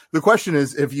 The question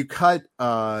is, if you cut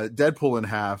Deadpool in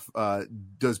half,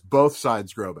 does both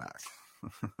sides grow back?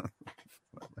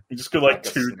 You just go like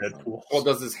two Deadpool. Well,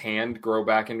 does his hand grow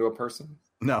back into a person?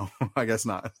 No, I guess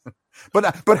not.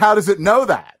 But how does it know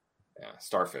that? Yeah,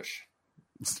 starfish.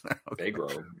 Big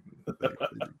rogue.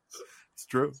 It's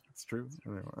true. It's true.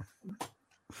 Anyway.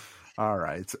 All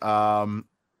right.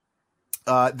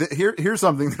 Here's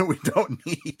something that we don't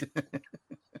need.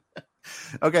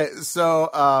 Okay, so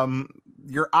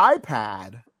your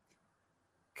iPad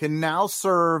can now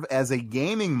serve as a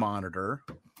gaming monitor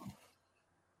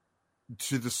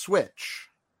to the Switch.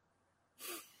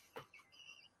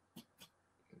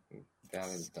 That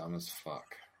is dumb as fuck.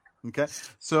 Okay,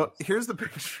 so here's the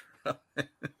picture.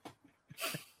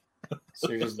 So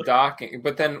you're just docking,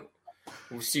 but then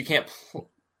so you can't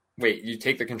wait. You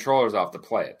take the controllers off to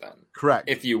play it, then Correct.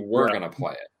 if you were gonna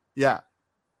play it. Yeah,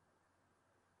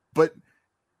 but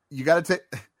you got to take.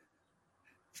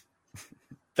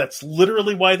 That's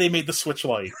literally why they made the Switch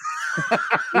Lite.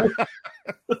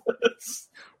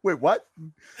 Wait, what?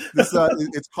 This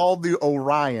it's called the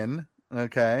Orion.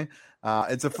 Okay,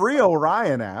 it's a free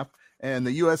Orion app, and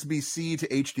the USB-C to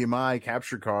HDMI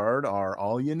capture card are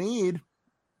all you need.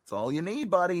 It's all you need,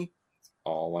 buddy.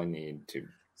 All I need to.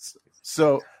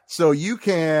 So you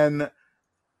can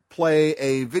play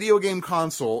a video game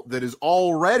console that is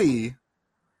already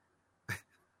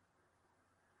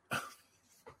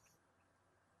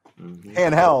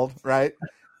handheld, right?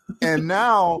 And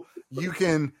now you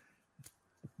can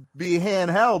be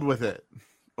handheld with it,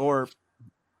 or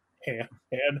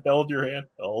handheld your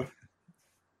handheld.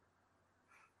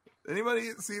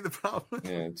 Anybody see the problem?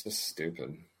 Yeah, it's just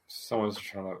stupid. Someone's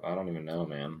trying to. I don't even know,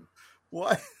 man.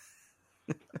 What?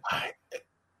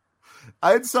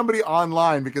 I had somebody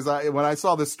online because when I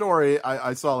saw this story,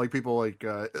 I saw like people like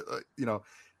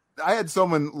I had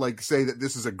someone like say that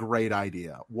this is a great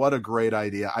idea. What a great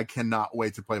idea. I cannot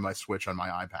wait to play my Switch on my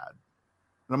iPad.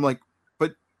 And I'm like,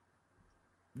 but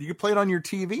you can play it on your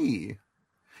TV.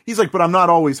 He's like, but I'm not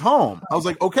always home. I was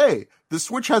like, okay, the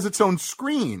Switch has its own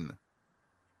screen.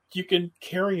 You can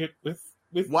carry it with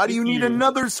Why do you need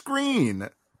another screen?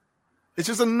 It's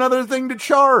just another thing to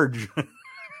charge.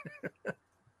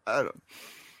 I don't.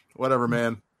 Whatever,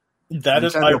 man. That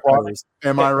is ironic.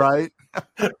 Am I right?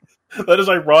 That is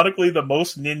ironically the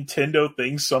most Nintendo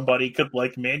thing somebody could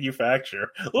like manufacture.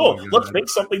 Let's make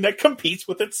something that competes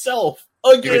with itself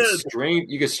again.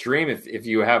 You could stream if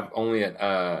you have only an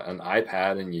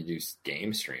iPad and you do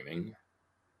game streaming.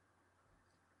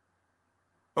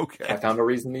 Okay, I found a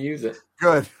reason to use it.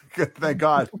 Good. Thank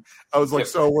God. I was like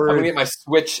so worried. I'm gonna get my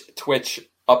Twitch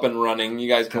up and running. You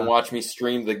guys can watch me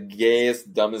stream the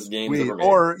gayest, dumbest games ever made.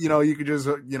 Or you could just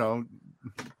so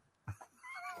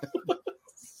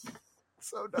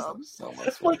dumb. So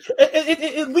much. Like,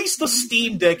 at least the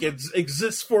Steam Deck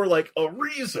exists for like a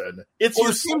reason.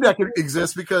 The Steam Deck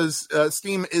exists because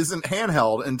Steam isn't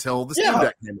handheld until the Steam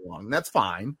Deck came along. That's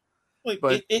fine. Like,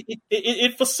 but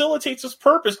it facilitates its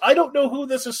purpose. I don't know who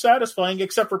this is satisfying,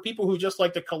 except for people who just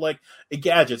like to collect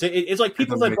gadgets. It's like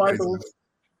people that buy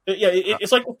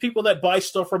it's like with people that buy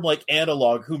stuff from like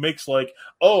Analog, who makes like,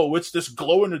 oh, it's this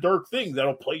glow in the dark thing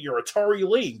that'll play your Atari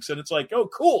Lynx, and it's like, oh,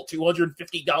 cool,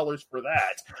 $250 for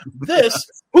that. This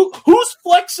who's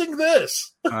flexing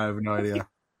this? I have no idea.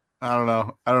 I don't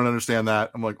know. I don't understand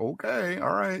that. I'm like, okay, all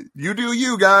right, you do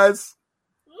you guys.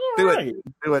 Do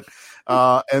it.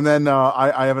 And then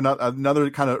I have another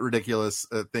kind of ridiculous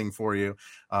thing for you.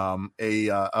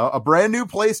 A brand new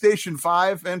PlayStation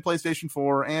 5 and PlayStation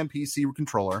 4 and PC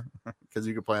controller, because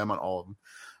you can play them on all of them.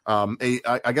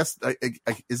 I guess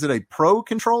is it a Pro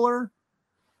controller?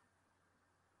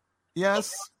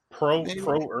 Yes. Pro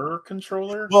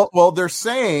controller? Well, they're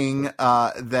saying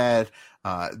that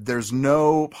there's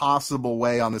no possible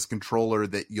way on this controller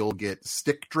that you'll get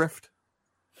stick drift.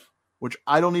 Which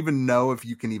I don't even know if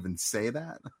you can even say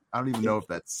that. I don't even know if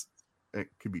it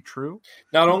could be true.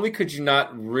 Not only could you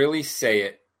not really say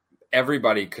it,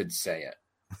 everybody could say it.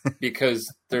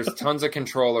 Because there's tons of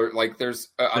controller. Like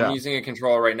I'm using a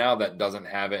controller right now that doesn't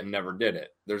have it and never did it.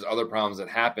 There's other problems that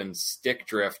happen. Stick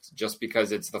drift, just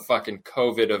because it's the fucking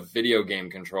COVID of video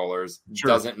game controllers,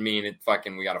 doesn't mean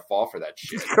we got to fall for that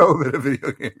shit. COVID of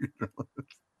video game controllers.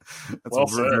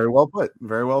 That's very well put.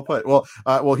 Very well put. Well,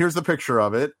 here's the picture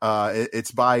of it.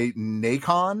 It's by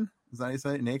Nacon. Is that how you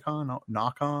say it? Nacon?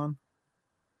 Knock-on?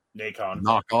 Nacon.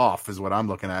 Knock off is what I'm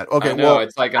looking at. Okay,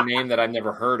 it's like a name that I've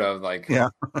never heard of. Like, yeah.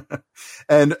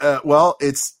 And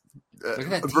it's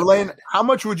Verlaine. How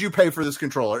much would you pay for this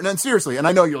controller? And then seriously, and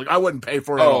I know you're like, I wouldn't pay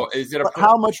for it. Oh, is it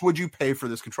how much would you pay for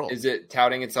this controller? Is it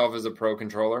touting itself as a pro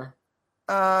controller?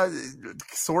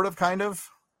 Sort of, kind of.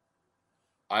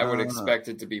 I would expect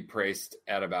it to be priced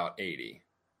at about $80.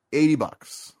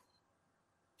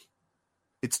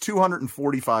 It's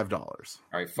 $245. All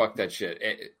right, fuck that shit.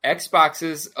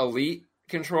 Xbox's Elite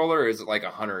controller is like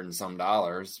 $100 and some,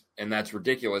 and that's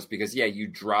ridiculous because you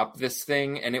drop this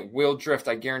thing and it will drift.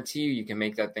 I guarantee you can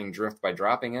make that thing drift by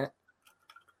dropping it.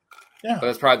 Yeah, but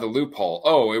that's probably the loophole.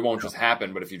 Oh, it won't just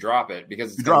happen, but if you drop it,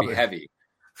 because it's going to be heavy.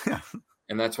 Yeah.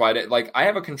 And that's why I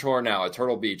have a controller now, a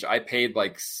Turtle Beach. I paid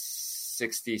like $60,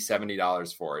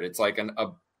 $70 for it. It's like it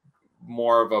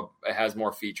has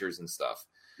more features and stuff.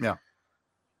 Yeah.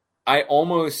 I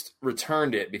almost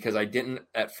returned it because I didn't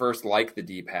at first like the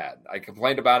D-pad. I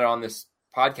complained about it on this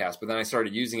podcast, but then I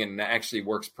started using it and it actually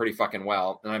works pretty fucking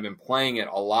well. And I've been playing it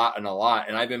a lot. And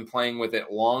I've been playing with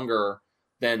it longer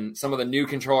than some of the new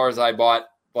controllers I bought,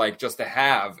 like just to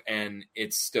have, and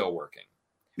it's still working.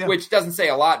 Yeah. Which doesn't say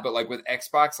a lot, but like with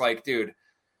Xbox, like, dude,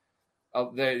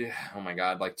 oh my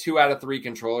God, like 2 out of 3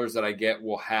 controllers that I get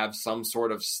will have some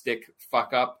sort of stick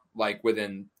fuck up, like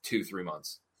within 2-3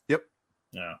 months. Yep.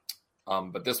 Yeah.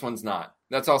 But this one's not.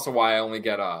 That's also why I only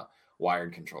get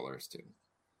wired controllers too.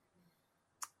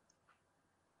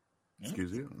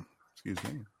 Excuse me.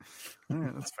 All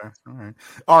right, that's fair.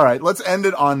 All right. Let's end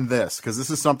it on this because this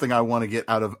is something I want to get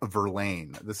out of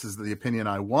Verlaine. This is the opinion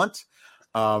I want.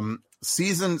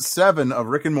 Season 7 of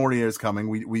Rick and Morty is coming.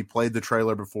 We played the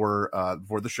trailer before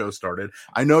the show started.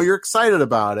 I know you're excited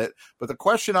about it, but the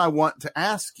question I want to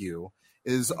ask you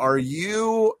is: Are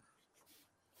you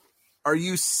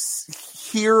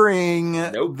hearing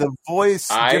the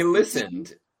voice? I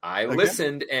listened,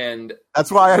 and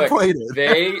that's why I played it.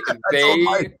 They.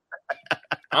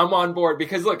 I'm on board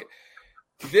because look,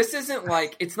 this isn't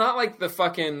like, it's not like the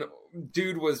fucking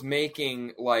dude was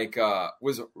making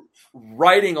was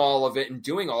writing all of it and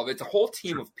doing all of it. It's a whole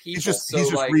team of people. He's just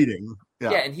reading.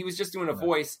 Yeah, and he was just doing a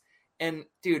voice. And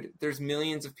dude, there's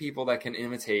millions of people that can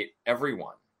imitate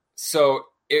everyone. So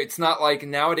it's not like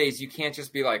nowadays you can't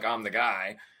just be like, I'm the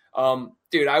guy.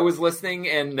 Dude, I was listening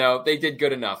and no, they did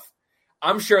good enough.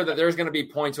 I'm sure that there's going to be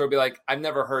points where I'll be like, I've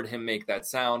never heard him make that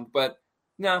sound, but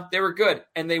no, they were good,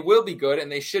 and they will be good,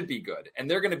 and they should be good, and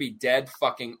they're going to be dead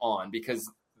fucking on because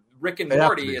Rick and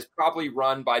Morty is probably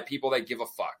run by people that give a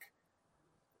fuck,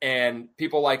 and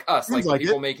people like us, like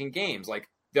people making games, like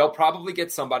they'll probably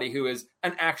get somebody who is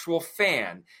an actual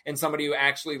fan and somebody who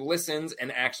actually listens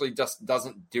and actually just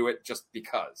doesn't do it just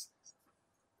because.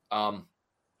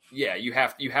 Yeah, you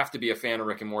have to be a fan of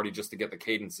Rick and Morty just to get the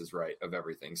cadences right of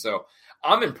everything. So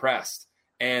I'm impressed.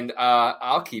 And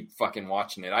I'll keep fucking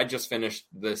watching it. I just finished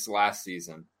this last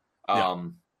season.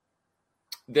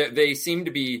 They seem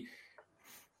to be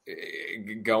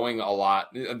going a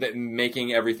lot,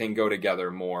 making everything go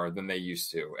together more than they used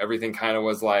to. Everything kind of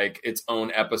was like its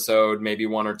own episode. Maybe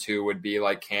 1 or 2 would be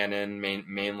like canon.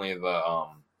 Mainly the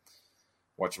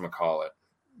whatchamacallit.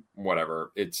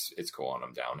 Whatever. It's cool and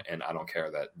I'm down. And I don't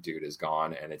care that dude is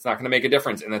gone. And it's not going to make a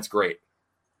difference. And that's great.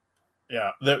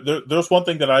 Yeah, there's one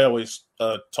thing that I always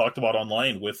talked about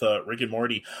online with Rick and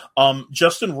Morty.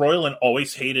 Justin Roiland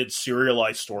always hated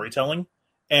serialized storytelling.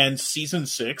 And season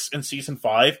 6 and season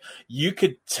 5, you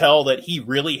could tell that he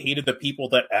really hated the people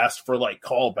that asked for like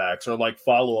callbacks or like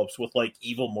follow-ups with like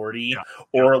Evil Morty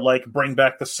or like bring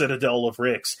back the Citadel of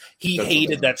Ricks. He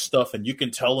hated that stuff, and you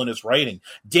can tell in his writing.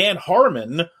 Dan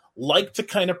Harmon liked to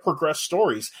kind of progress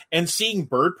stories, and seeing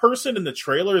Bird Person in the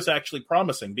trailer is actually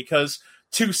promising because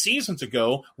 2 seasons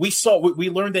ago, we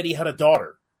learned that he had a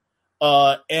daughter.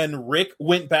 And Rick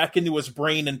went back into his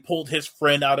brain and pulled his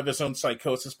friend out of his own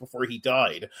psychosis before he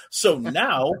died. So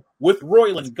now, with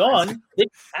Roiland gone, they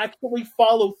actually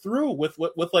follow through with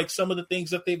like some of the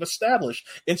things that they've established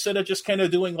instead of just kind of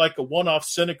doing like a one-off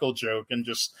cynical joke and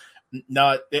just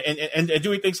not and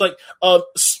doing things like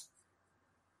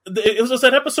it was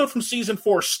that episode from season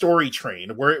 4, Story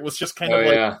Train, where it was just kind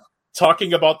of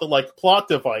talking about the like plot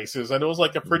devices, and it was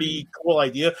like a pretty cool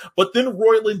idea. But then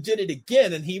Roiland did it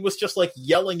again, and he was just like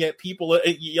yelling at people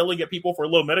for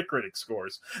low Metacritic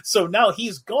scores. So now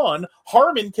he's gone.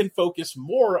 Harmon can focus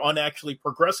more on actually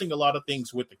progressing a lot of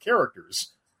things with the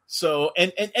characters. So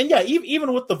and yeah,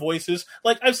 even with the voices,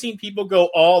 like I've seen people go,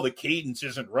 "Oh, the cadence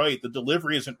isn't right, the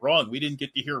delivery isn't wrong. We didn't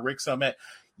get to hear Rick Summit."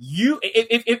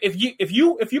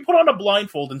 If you put on a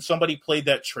blindfold and somebody played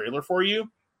that trailer for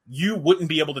you, you wouldn't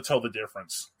be able to tell the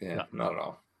difference. Yeah, not at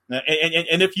all.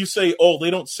 And if you say, "Oh, they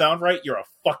don't sound right," you're a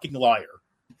fucking liar.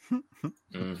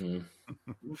 Mm-hmm.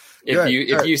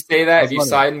 If you say that, if you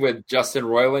side with Justin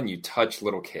Roiland, you touch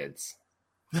little kids.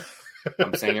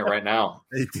 I'm saying it right now.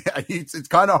 It's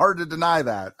kind of hard to deny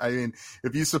that. I mean,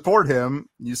 if you support him,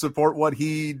 you support what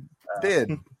he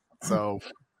did. So,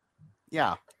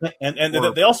 yeah. And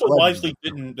Or they also allegedly.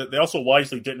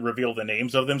 wisely didn't reveal the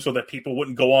names of them so that people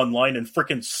wouldn't go online and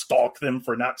freaking stalk them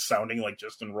for not sounding like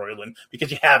Justin Roiland,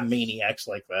 because you have maniacs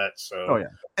like that. So Oh yeah,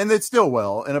 and it still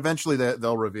will, and eventually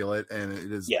they'll reveal it, and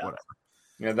it is whatever.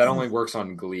 Yeah, that only works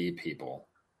on Glee people.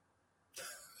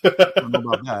 I don't know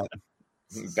about that.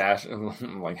 Bash,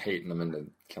 like hating them into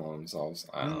killing themselves.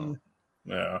 I don't know.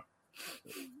 yeah.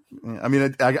 I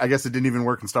mean, I guess it didn't even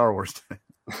work in Star Wars.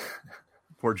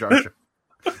 Poor Jar Jar.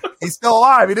 He's still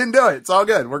alive. He didn't do it. It's all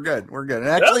good. We're good. And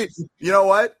actually, you know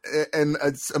what? And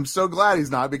I'm so glad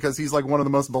he's not, because he's like one of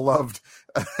the most beloved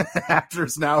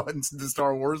actors now in the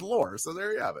Star Wars lore. So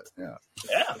there you have it. Yeah.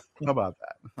 How about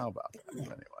that?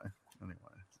 Anyway.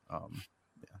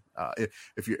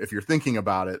 If you're thinking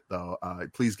about it though,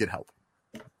 please get help.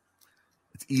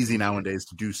 It's easy nowadays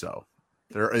to do so.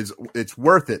 It's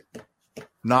worth it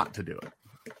not to do it.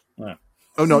 Yeah.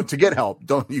 Oh no, to get help.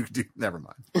 Never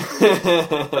mind. You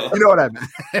know what I meant.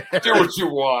 Do what you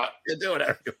want. You do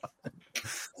whatever you want.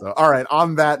 So, all right.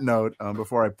 On that note,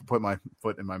 before I put my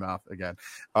foot in my mouth again,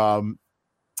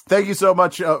 thank you so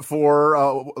much for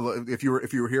if you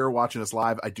were here watching us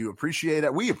live. I do appreciate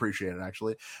it. We appreciate it,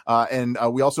 actually, and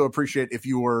we also appreciate if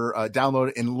you were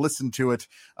download and listen to it,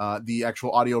 the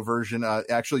actual audio version.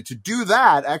 Actually, to do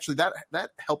that, that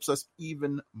helps us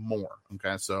even more.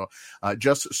 Okay, so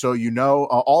just so you know,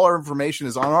 all our information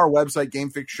is on our website,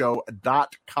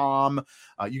 GameFixShow.com.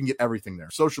 You can get everything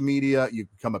there: social media, you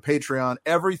can become a Patreon,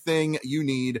 everything you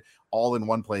need, all in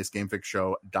one place,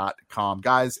 GameFixShow.com.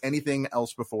 Guys, anything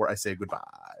else before I say goodbye?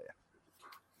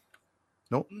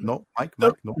 No, Mike,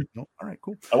 no. All right,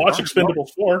 cool. I watched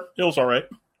Expendables 4. It was all right.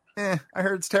 I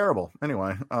heard it's terrible.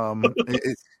 Anyway,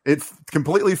 it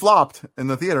completely flopped in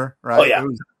the theater, right? Oh, yeah. It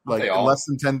was like less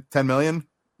than 10 million.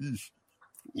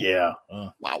 Yeah.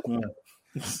 Wow.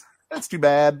 That's too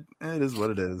bad. It is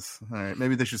what it is. All right.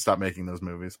 Maybe they should stop making those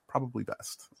movies. Probably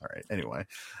best. All right. Anyway.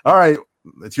 All right.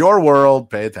 It's your world.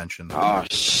 Pay attention. Oh,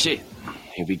 shit.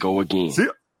 Here we go again. See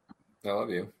ya. I love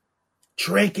you.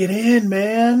 Drink it in,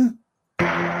 man.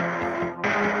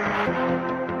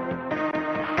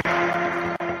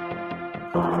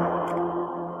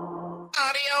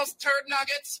 Adios, turd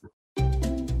nuggets.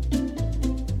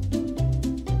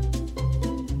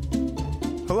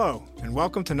 Hello, and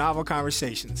welcome to Novel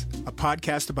Conversations, a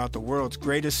podcast about the world's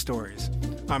greatest stories.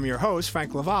 I'm your host,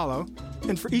 Frank Lavallo,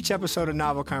 and for each episode of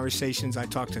Novel Conversations, I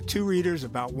talk to two readers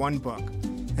about one book.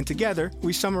 And together,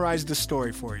 we summarize the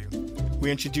story for you. We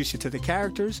introduce you to the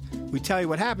characters, we tell you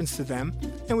what happens to them,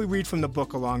 and we read from the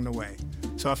book along the way.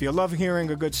 So if you love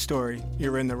hearing a good story,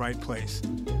 you're in the right place.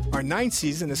 Our 9th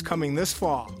season is coming this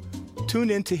fall. Tune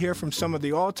in to hear from some of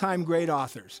the all-time great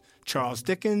authors, Charles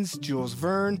Dickens, Jules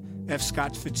Verne, F.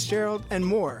 Scott Fitzgerald, and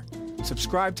more.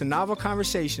 Subscribe to Novel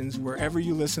Conversations wherever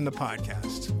you listen to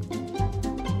podcasts.